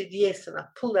 And I said, yes. And I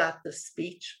pulled out the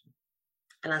speech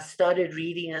and I started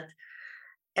reading it.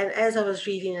 And as I was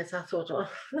reading it, I thought, oh,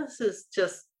 this is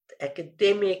just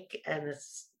academic and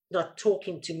it's not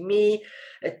talking to me.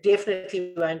 It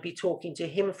definitely won't be talking to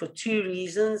him for two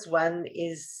reasons. One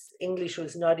is English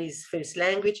was not his first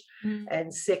language.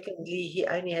 And secondly, he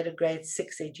only had a grade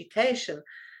 6 education.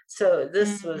 So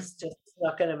this was just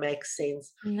not going to make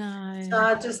sense. No. So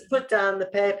I just put down the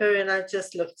paper and I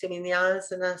just looked him in the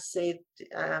eyes and I said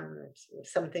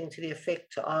something to the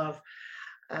effect of,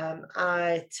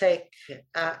 I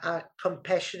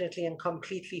compassionately and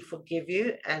completely forgive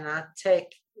you, and I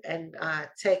take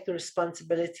the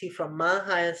responsibility from my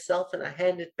higher self and I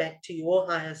hand it back to your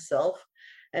higher self,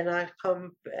 and I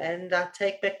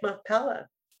take back my power.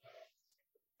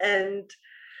 And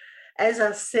as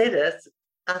I said it,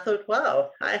 I thought, wow,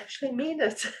 I actually mean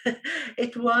it.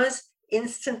 It was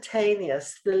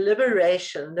instantaneous. The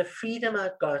liberation, the freedom I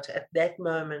got at that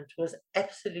moment was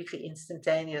absolutely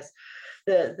instantaneous.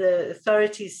 The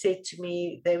authorities said to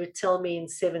me, they would tell me in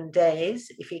 7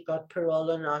 days if he got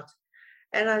parole or not.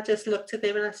 And I just looked at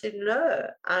them and I said, no,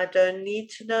 I don't need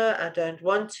to know. I don't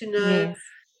want to know. Yes.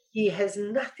 He has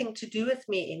nothing to do with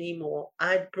me anymore.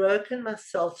 I'd broken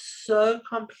myself so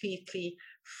completely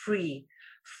free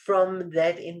from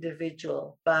that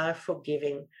individual by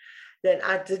forgiving that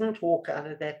I didn't walk out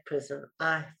of that prison.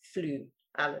 I flew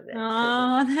out of that prison.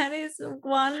 Oh, that is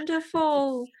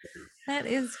wonderful. That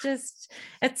is just,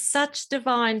 it's such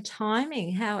divine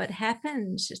timing how it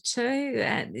happened too.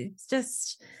 And it's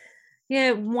just,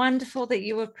 yeah, wonderful that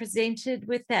you were presented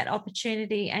with that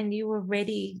opportunity and you were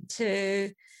ready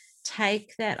to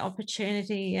take that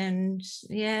opportunity and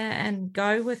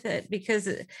go with it, because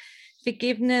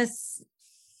forgiveness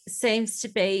seems to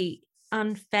be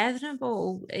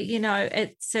unfathomable,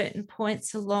 at certain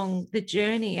points along the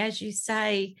journey. As you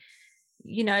say,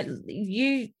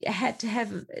 you had to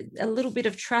have a little bit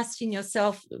of trust in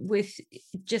yourself with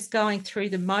just going through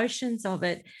the motions of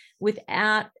it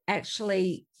without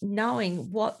actually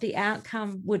knowing what the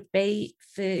outcome would be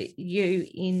for you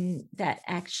in that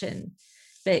action.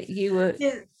 But you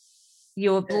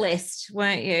were blessed,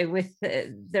 weren't you, with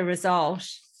the result?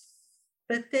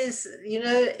 But there's,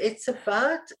 it's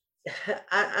about,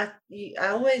 I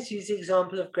always use the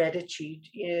example of gratitude.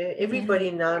 Everybody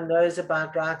now knows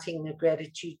about writing a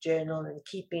gratitude journal and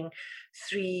keeping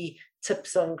 3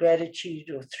 tips on gratitude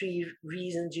or 3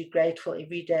 reasons you're grateful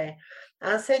every day.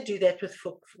 I say do that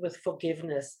with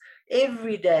forgiveness.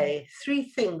 Every day, 3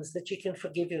 things that you can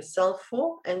forgive yourself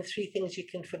for and 3 things you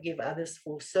can forgive others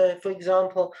for. So, for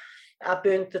example, I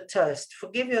burnt the toast,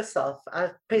 forgive yourself.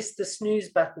 I pressed the snooze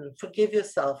button, forgive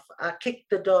yourself. I kicked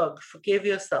the dog, forgive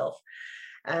yourself.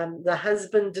 The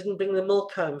husband didn't bring the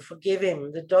milk home, forgive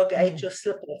him. The dog ate your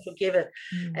slipper, forgive it.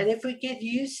 And if we get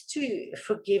used to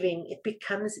forgiving, it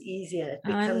becomes easier. It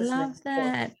becomes I love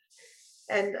that.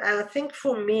 And I think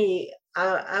for me,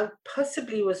 I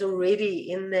possibly was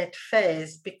already in that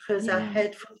phase because I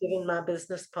had forgiven my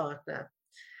business partner.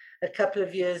 A couple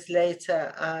of years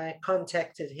later, I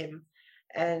contacted him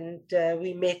and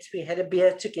we met, we had a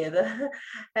beer together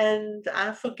and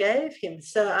I forgave him.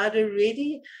 So I'd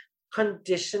already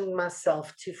conditioned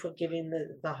myself to forgiving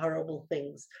the horrible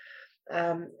things.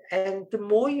 And the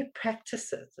more you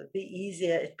practice it, the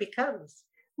easier it becomes.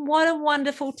 What a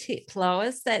wonderful tip,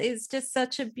 Lois. That is just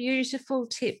such a beautiful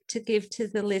tip to give to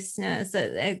the listeners,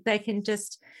 that they can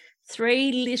just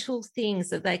 3 little things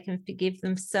that they can forgive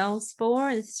themselves for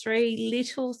and 3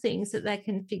 little things that they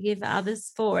can forgive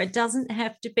others for. It doesn't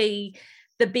have to be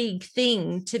the big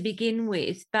thing to begin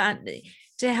with, but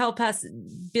to help us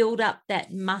build up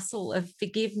that muscle of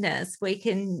forgiveness, we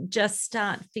can just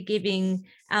start forgiving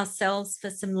ourselves for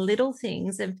some little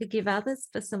things and forgive others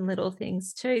for some little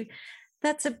things too.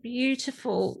 That's a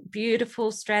beautiful,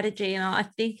 beautiful strategy. And I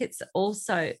think it's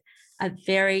also a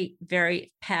very,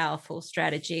 very powerful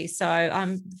strategy. So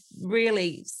I'm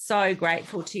really so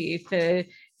grateful to you for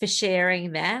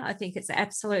sharing that. I think it's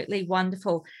absolutely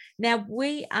wonderful. Now,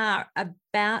 we are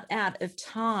about out of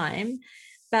time,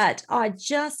 but I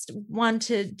just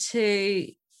wanted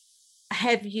to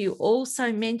have you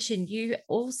also mention, you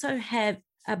also have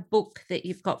a book that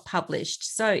you've got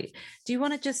published. So do you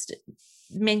want to just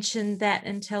mention that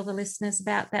and tell the listeners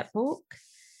about that book?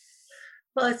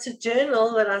 Well, it's a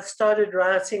journal that I started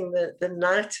writing the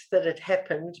night that it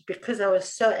happened because I was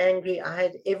so angry. I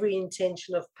had every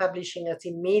intention of publishing it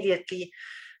immediately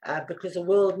because the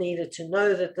world needed to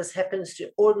know that this happens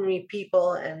to ordinary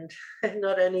people and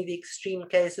not only the extreme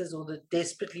cases or the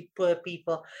desperately poor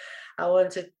people. I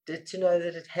wanted to know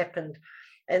that it happened.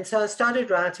 And so I started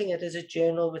writing it as a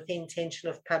journal with the intention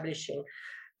of publishing.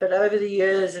 But over the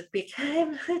years, it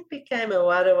became a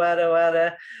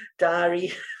wada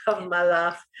diary of my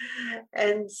life.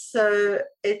 And so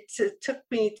it took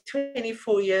me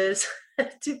 24 years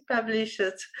to publish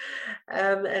it.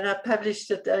 And I published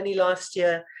it only last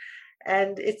year.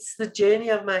 And it's the journey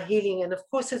of my healing. And of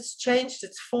course, it's changed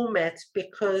its format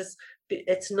because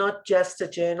it's not just a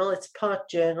journal, it's part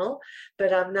journal,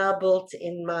 but I've now built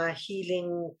in my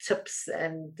healing tips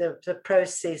and the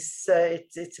process. So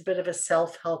it's a bit of a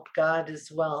self-help guide as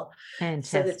well.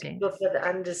 Fantastic. So that people can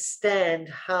understand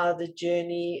how the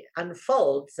journey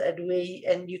unfolds. And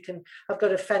I've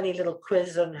got a funny little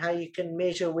quiz on how you can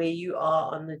measure where you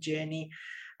are on the journey.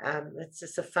 It's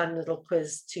just a fun little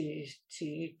quiz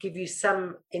to give you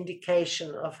some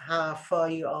indication of how far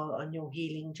you are on your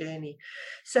healing journey.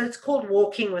 So it's called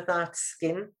Walking Without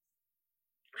Skin.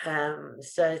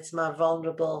 So it's my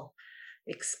vulnerable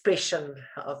expression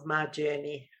of my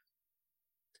journey.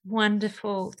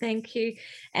 Wonderful. Thank you.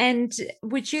 And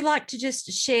would you like to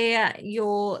just share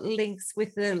your links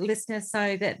with the listeners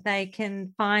so that they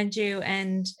can find you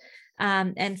and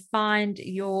find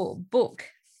your book?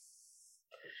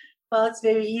 Well, it's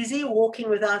very easy. Walking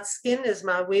Without Skin is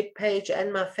my webpage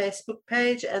and my Facebook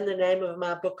page and the name of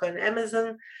my book on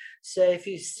Amazon. So if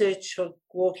you search for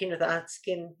Walking Without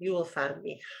Skin, you will find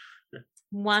me.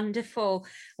 Wonderful,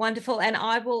 wonderful. And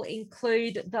I will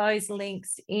include those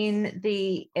links in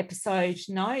the episode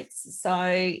notes.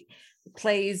 So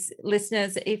please,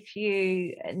 listeners, if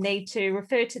you need to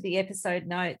refer to the episode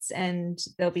notes, and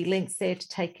there'll be links there to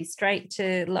take you straight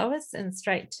to Lois and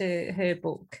straight to her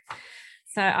book.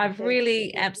 So I've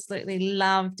really absolutely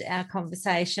loved our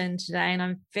conversation today, and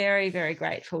I'm very, very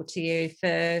grateful to you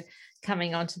for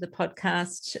coming onto the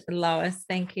podcast, Lois.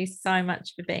 Thank you so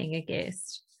much for being a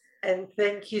guest. And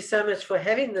thank you so much for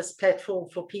having this platform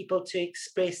for people to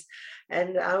express.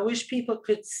 And I wish people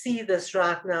could see this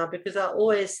right now, because I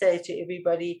always say to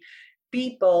everybody,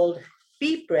 be bold,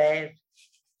 be brave,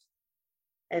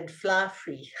 and fly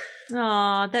free.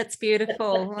 Oh, that's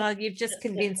beautiful. Well, you've just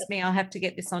convinced me I'll have to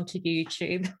get this onto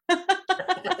YouTube.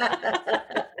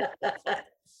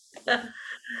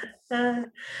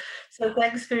 So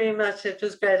thanks very much. It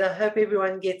was great. I hope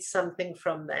everyone gets something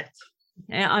from that.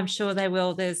 Yeah, I'm sure they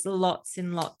will. There's lots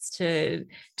and lots to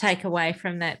take away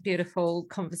from that beautiful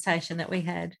conversation that we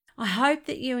had. I hope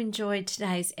that you enjoyed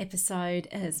today's episode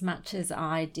as much as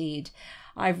I did.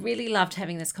 I really loved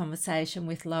having this conversation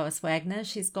with Lois Wagner.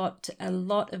 She's got a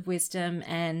lot of wisdom,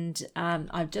 and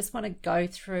I just want to go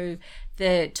through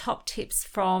the top tips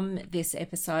from this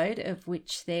episode, of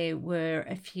which there were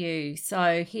a few.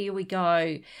 So here we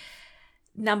go.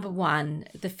 Number one,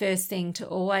 the first thing to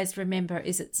always remember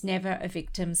is it's never a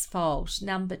victim's fault.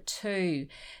 Number two,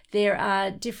 there are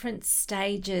different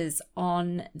stages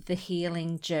on the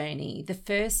healing journey. The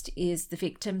first is the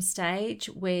victim stage,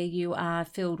 where you are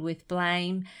filled with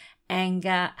blame,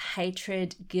 anger,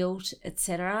 hatred, guilt,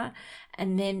 etc.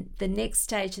 And then the next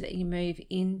stage that you move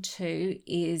into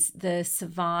is the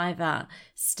survivor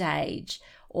stage,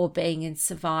 or being in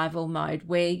survival mode,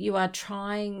 where you are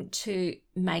trying to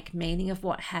make meaning of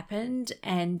what happened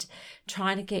and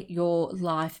trying to get your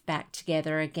life back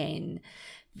together again.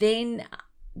 Then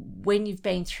when you've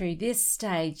been through this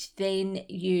stage, then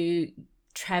you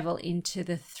travel into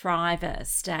the thriver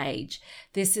stage.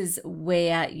 This is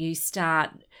where you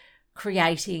start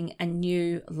creating a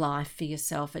new life for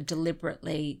yourself, a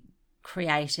deliberately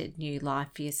created new life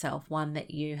for yourself, one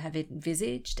that you have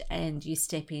envisaged, and you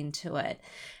step into it.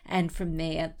 And from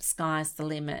there, sky's the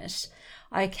limit.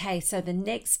 Okay, so the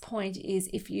next point is,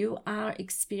 if you are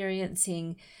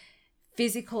experiencing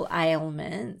physical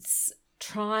ailments,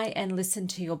 try and listen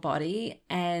to your body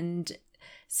and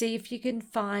see if you can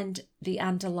find the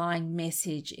underlying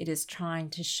message it is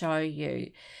trying to show you.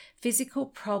 Physical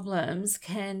problems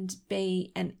can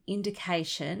be an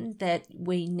indication that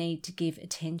we need to give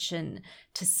attention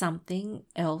to something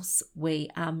else we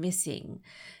are missing,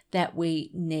 that we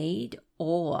need,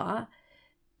 or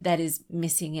that is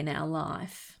missing in our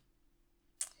life.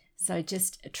 So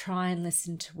just try and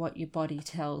listen to what your body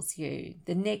tells you.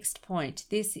 The next point,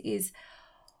 this is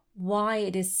why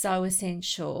it is so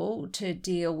essential to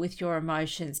deal with your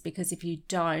emotions, because if you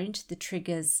don't, the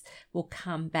triggers will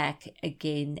come back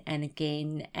again and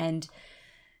again. And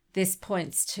this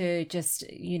points to just,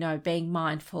 being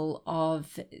mindful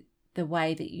of the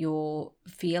way that you're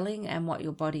feeling and what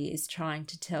your body is trying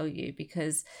to tell you,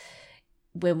 because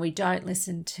when we don't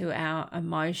listen to our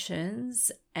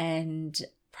emotions and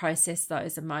process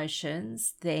those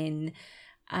emotions, then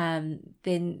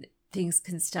things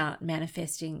can start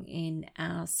manifesting in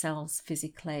ourselves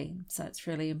physically. So it's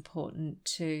really important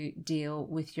to deal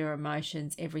with your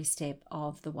emotions every step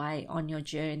of the way on your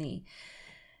journey.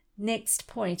 Next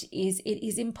point is, it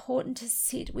is important to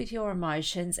sit with your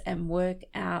emotions and work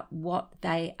out what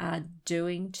they are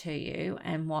doing to you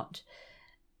and what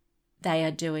they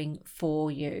are doing for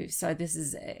you. So this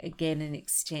is, again, an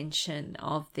extension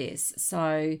of this.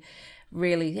 So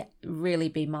really, really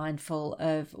be mindful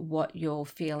of what you're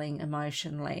feeling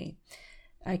emotionally.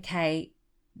 Okay,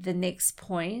 the next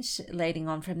point leading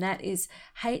on from that is,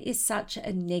 hate is such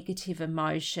a negative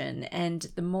emotion, and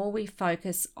the more we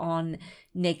focus on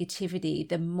negativity,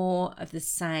 the more of the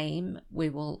same we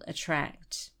will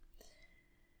attract.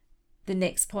 The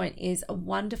next point is a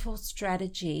wonderful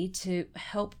strategy to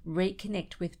help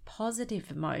reconnect with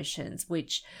positive emotions,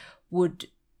 which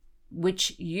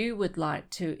you would like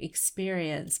to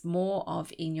experience more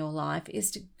of in your life,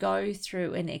 is to go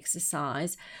through an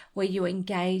exercise where you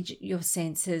engage your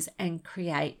senses and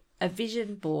create a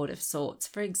vision board of sorts.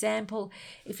 For example,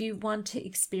 if you want to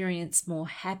experience more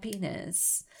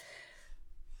happiness,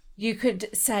 you could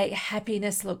say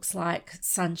happiness looks like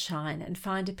sunshine and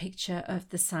find a picture of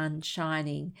the sun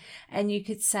shining. And you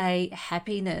could say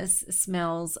happiness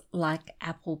smells like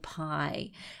apple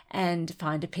pie and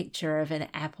find a picture of an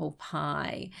apple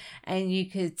pie. And you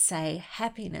could say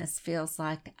happiness feels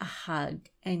like a hug,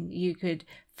 and you could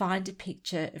find a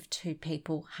picture of two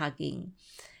people hugging.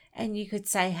 And you could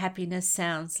say happiness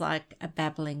sounds like a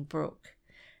babbling brook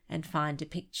and find a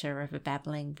picture of a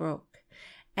babbling brook.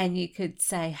 And you could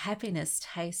say happiness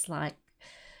tastes like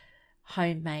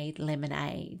homemade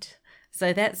lemonade.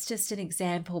 So that's just an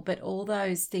example, but all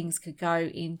those things could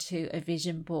go into a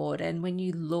vision board. And when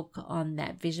you look on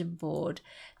that vision board,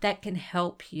 that can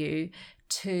help you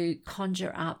to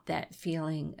conjure up that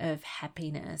feeling of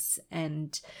happiness.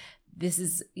 And this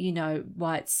is,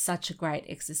 why it's such a great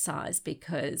exercise,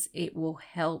 because it will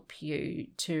help you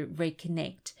to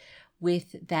reconnect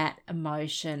with that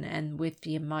emotion and with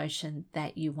the emotion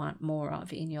that you want more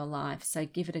of in your life. So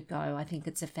give it a go. I think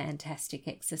it's a fantastic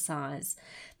exercise.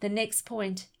 The next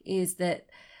point is that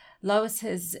Lois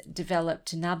has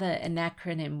developed an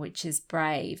acronym, which is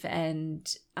BRAVE,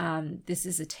 and this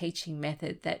is a teaching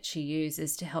method that she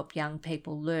uses to help young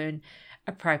people learn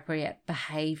appropriate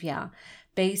behaviour.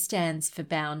 B stands for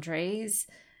boundaries.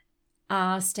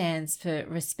 R stands for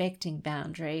respecting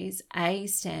boundaries. A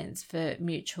stands for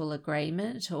mutual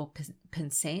agreement or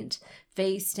consent.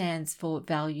 V stands for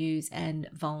values and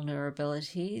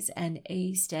vulnerabilities. And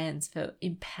E stands for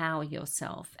empower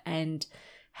yourself and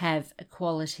have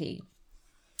equality.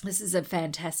 This is a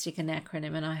fantastic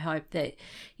acronym, and I hope that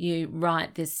you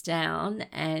write this down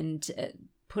and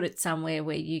put it somewhere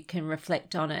where you can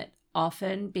reflect on it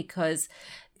often, because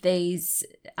these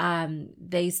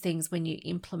things, when you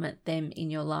implement them in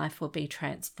your life, will be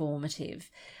transformative.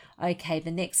 Okay,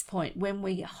 the next point. When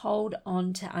we hold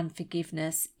on to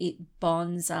unforgiveness, it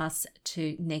bonds us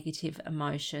to negative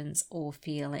emotions or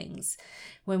feelings.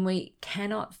 When we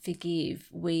cannot forgive,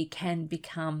 we can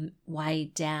become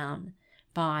weighed down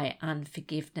by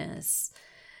unforgiveness.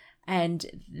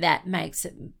 And that makes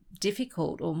it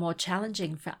difficult or more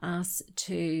challenging for us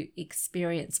to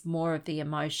experience more of the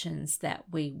emotions that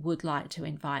we would like to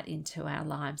invite into our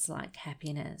lives, like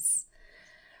happiness.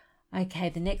 Okay,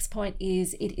 the next point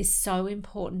is, it is so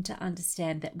important to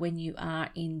understand that when you are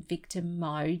in victim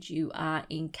mode, you are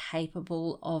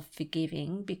incapable of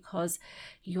forgiving, because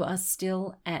you are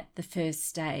still at the first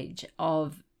stage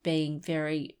of being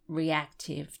very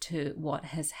reactive to what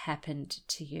has happened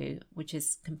to you, which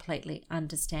is completely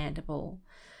understandable.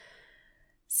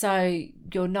 So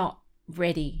you're not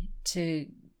ready to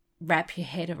wrap your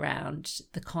head around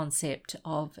the concept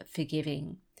of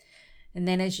forgiving. And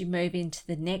then as you move into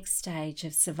the next stage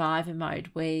of survivor mode,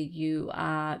 where you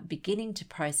are beginning to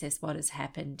process what has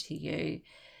happened to you,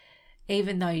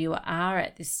 even though you are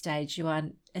at this stage, you are,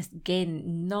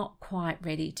 again, not quite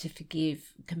ready to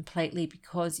forgive completely,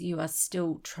 because you are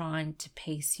still trying to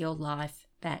piece your life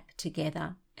back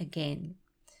together again.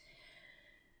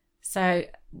 So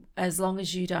as long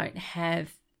as you don't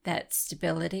have that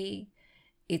stability,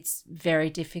 it's very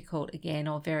difficult again,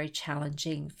 or very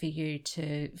challenging for you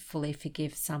to fully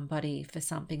forgive somebody for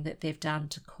something that they've done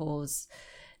to cause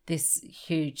this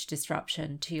huge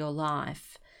disruption to your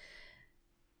life.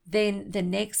 Then the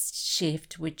next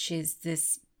shift, which is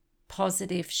this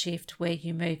positive shift where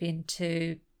you move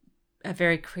into a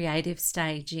very creative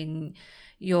stage in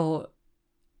your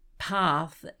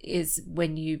path, is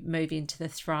when you move into the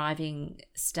thriving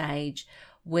stage,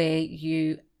 where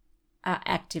you are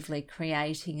actively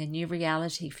creating a new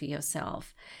reality for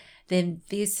yourself. Then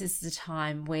this is the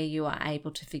time where you are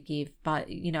able to forgive. But,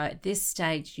 at this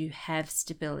stage, you have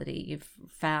stability. You've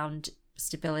found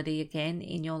stability again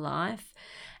in your life,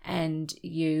 and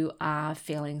you are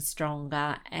feeling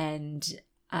stronger and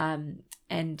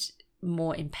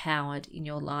more empowered in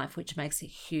your life, which makes a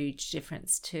huge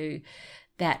difference to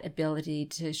that ability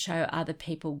to show other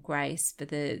people grace for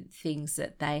the things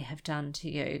that they have done to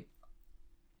you.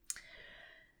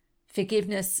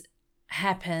 Forgiveness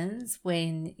happens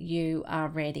when you are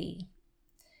ready.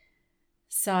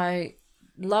 So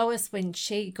Lois, when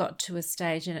she got to a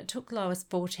stage, and it took Lois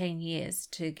 14 years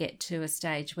to get to a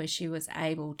stage where she was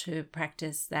able to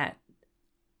practice that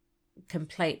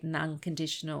complete and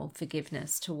unconditional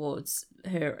forgiveness towards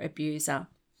her abuser.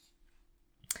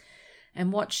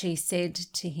 And what she said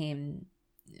to him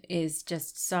is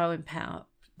just so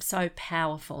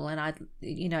powerful. And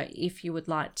if you would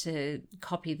like to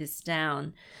copy this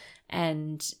down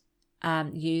and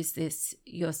use this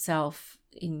yourself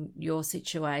in your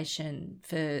situation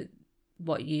for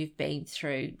what you've been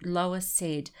through, Lois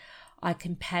said, "I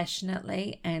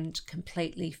compassionately and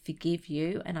completely forgive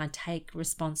you, and I take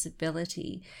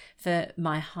responsibility for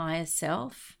my higher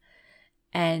self,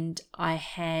 and I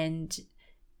hand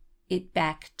it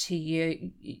back to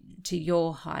you, to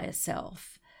your higher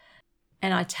self,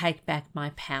 and I take back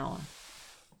my power."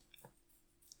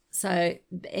 So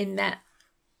in that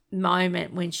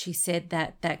moment when she said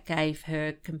that, that gave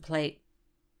her complete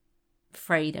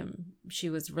freedom. She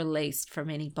was released from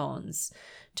any bonds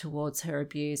towards her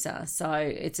abuser. So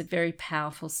it's a very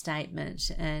powerful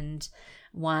statement, and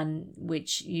one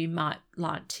which you might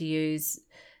like to use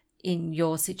in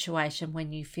your situation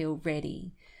when you feel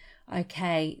ready.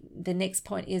 Okay, the next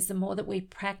point is, the more that we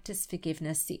practice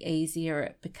forgiveness, the easier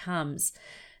it becomes.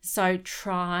 So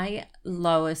try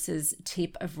Lois's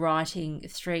tip of writing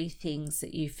 3 things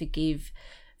that you forgive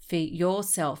for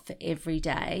yourself for every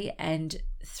day, and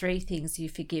 3 things you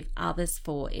forgive others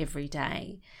for every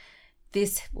day.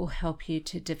 This will help you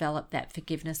to develop that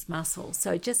forgiveness muscle.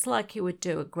 So just like you would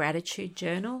do a gratitude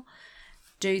journal,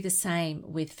 do the same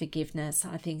with forgiveness.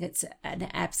 I think it's an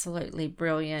absolutely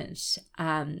brilliant,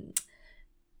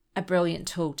 a brilliant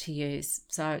tool to use.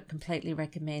 So I completely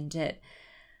recommend it.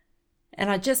 And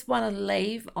I just want to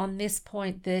leave on this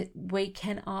point that we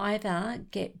can either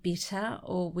get bitter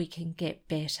or we can get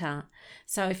better.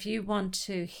 So if you want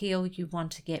to heal, you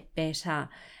want to get better.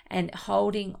 And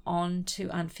holding on to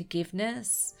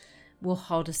unforgiveness will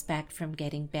hold us back from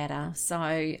getting better.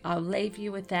 So I'll leave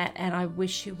you with that, and I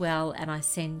wish you well, and I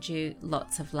send you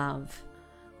lots of love.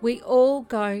 We all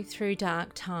go through dark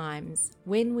times.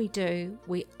 When we do,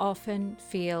 we often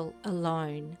feel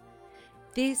alone.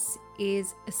 This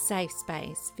is a safe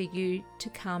space for you to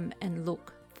come and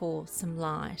look for some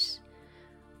light.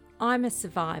 I'm a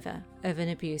survivor of an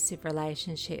abusive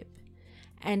relationship,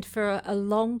 and for a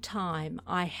long time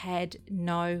I had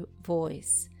no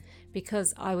voice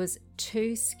because I was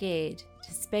too scared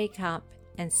to speak up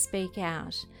and speak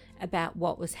out about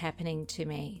what was happening to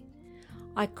me.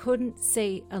 I couldn't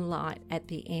see a light at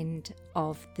the end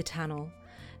of the tunnel,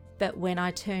 but when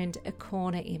I turned a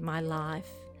corner in my life,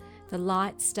 the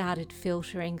light started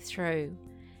filtering through,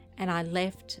 and I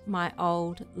left my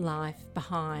old life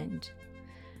behind.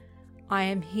 I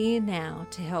am here now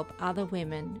to help other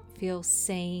women feel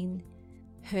seen,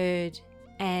 heard,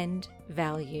 and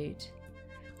valued.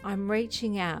 I'm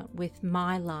reaching out with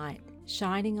my light,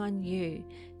 shining on you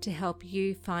to help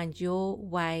you find your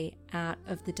way out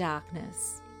of the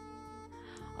darkness.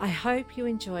 I hope you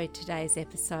enjoyed today's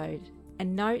episode. A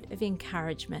note of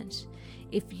encouragement: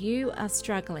 if you are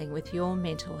struggling with your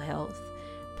mental health,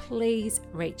 please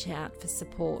reach out for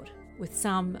support with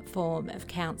some form of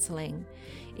counselling.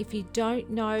 If you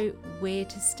don't know where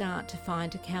to start to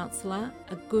find a counsellor,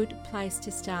 a good place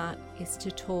to start is to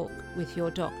talk with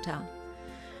your doctor.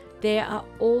 There are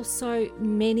also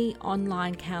many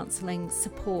online counselling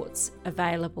supports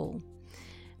available.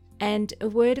 And a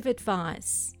word of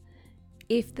advice: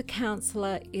 if the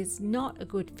counsellor is not a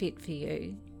good fit for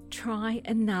you, try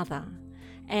another.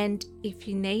 And if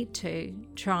you need to,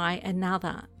 try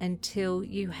another until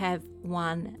you have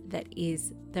one that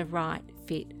is the right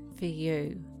fit for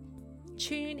you.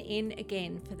 Tune in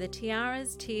again for the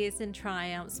Tiaras, Tears and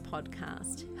Triumphs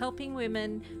podcast, helping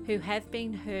women who have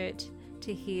been hurt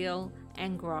to heal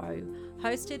and grow,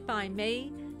 hosted by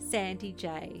me, Sandy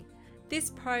J. This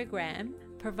program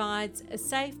provides a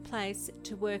safe place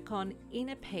to work on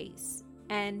inner peace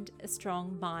and a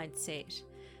strong mindset,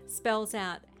 spells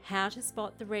out how to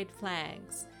spot the red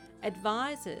flags,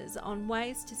 advises on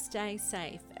ways to stay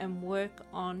safe and work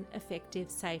on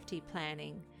effective safety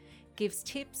planning, gives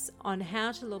tips on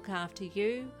how to look after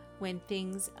you when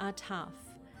things are tough,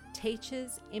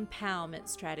 teaches empowerment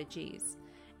strategies,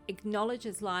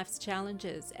 acknowledges life's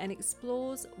challenges and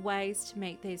explores ways to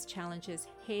meet these challenges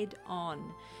head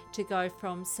on, to go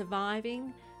from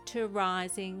surviving to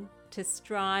rising to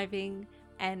striving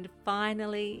and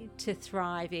finally to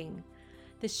thriving.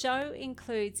 The show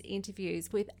includes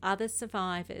interviews with other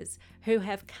survivors who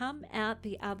have come out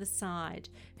the other side,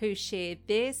 who share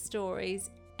their stories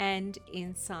and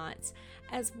insights,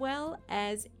 as well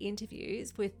as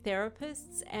interviews with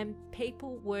therapists and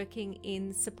people working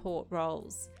in support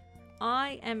roles.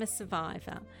 I am a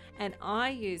survivor and I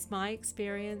use my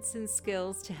experience and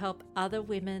skills to help other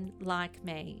women like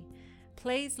me.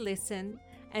 Please listen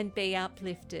and be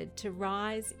uplifted to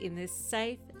rise in this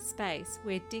safe space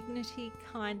where dignity,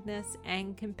 kindness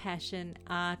and compassion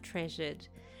are treasured.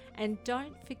 And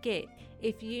don't forget,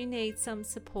 if you need some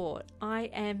support, I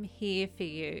am here for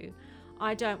you.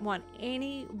 I don't want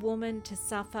any woman to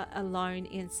suffer alone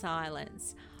in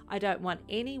silence. I don't want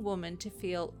any woman to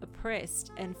feel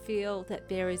oppressed and feel that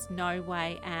there is no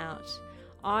way out.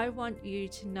 I want you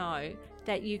to know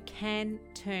that you can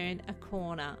turn a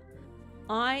corner.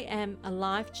 I am a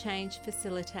life change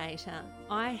facilitator.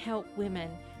 I help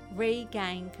women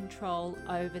regain control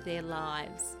over their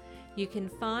lives. You can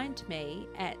find me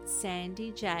at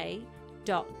sandyj.com.au.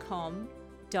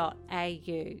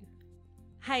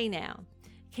 Hey now,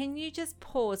 can you just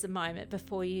pause a moment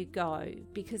before you go,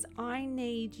 because I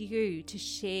need you to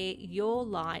share your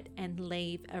light and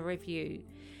leave a review.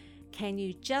 Can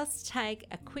you just take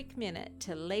a quick minute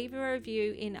to leave a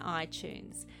review in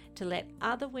iTunes to let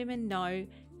other women know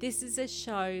this is a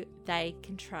show they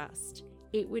can trust?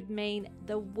 It would mean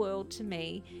the world to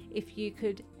me if you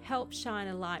could help shine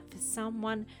a light for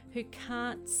someone who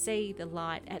can't see the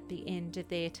light at the end of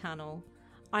their tunnel.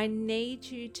 I need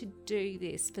you to do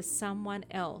this for someone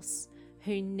else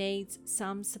who needs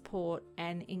some support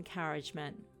and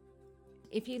encouragement.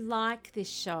 If you like this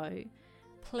show,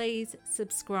 please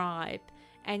subscribe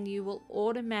and you will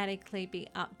automatically be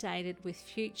updated with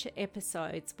future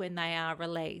episodes when they are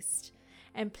released.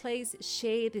 And please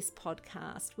share this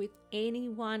podcast with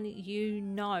anyone you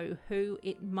know who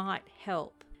it might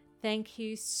help. Thank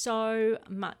you so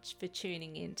much for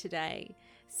tuning in today.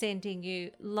 Sending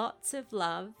you lots of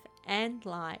love and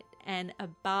light, and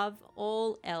above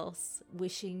all else,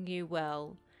 wishing you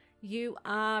well. You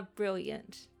are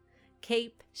brilliant.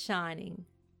 Keep shining.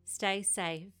 Stay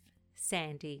safe,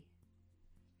 Sandy.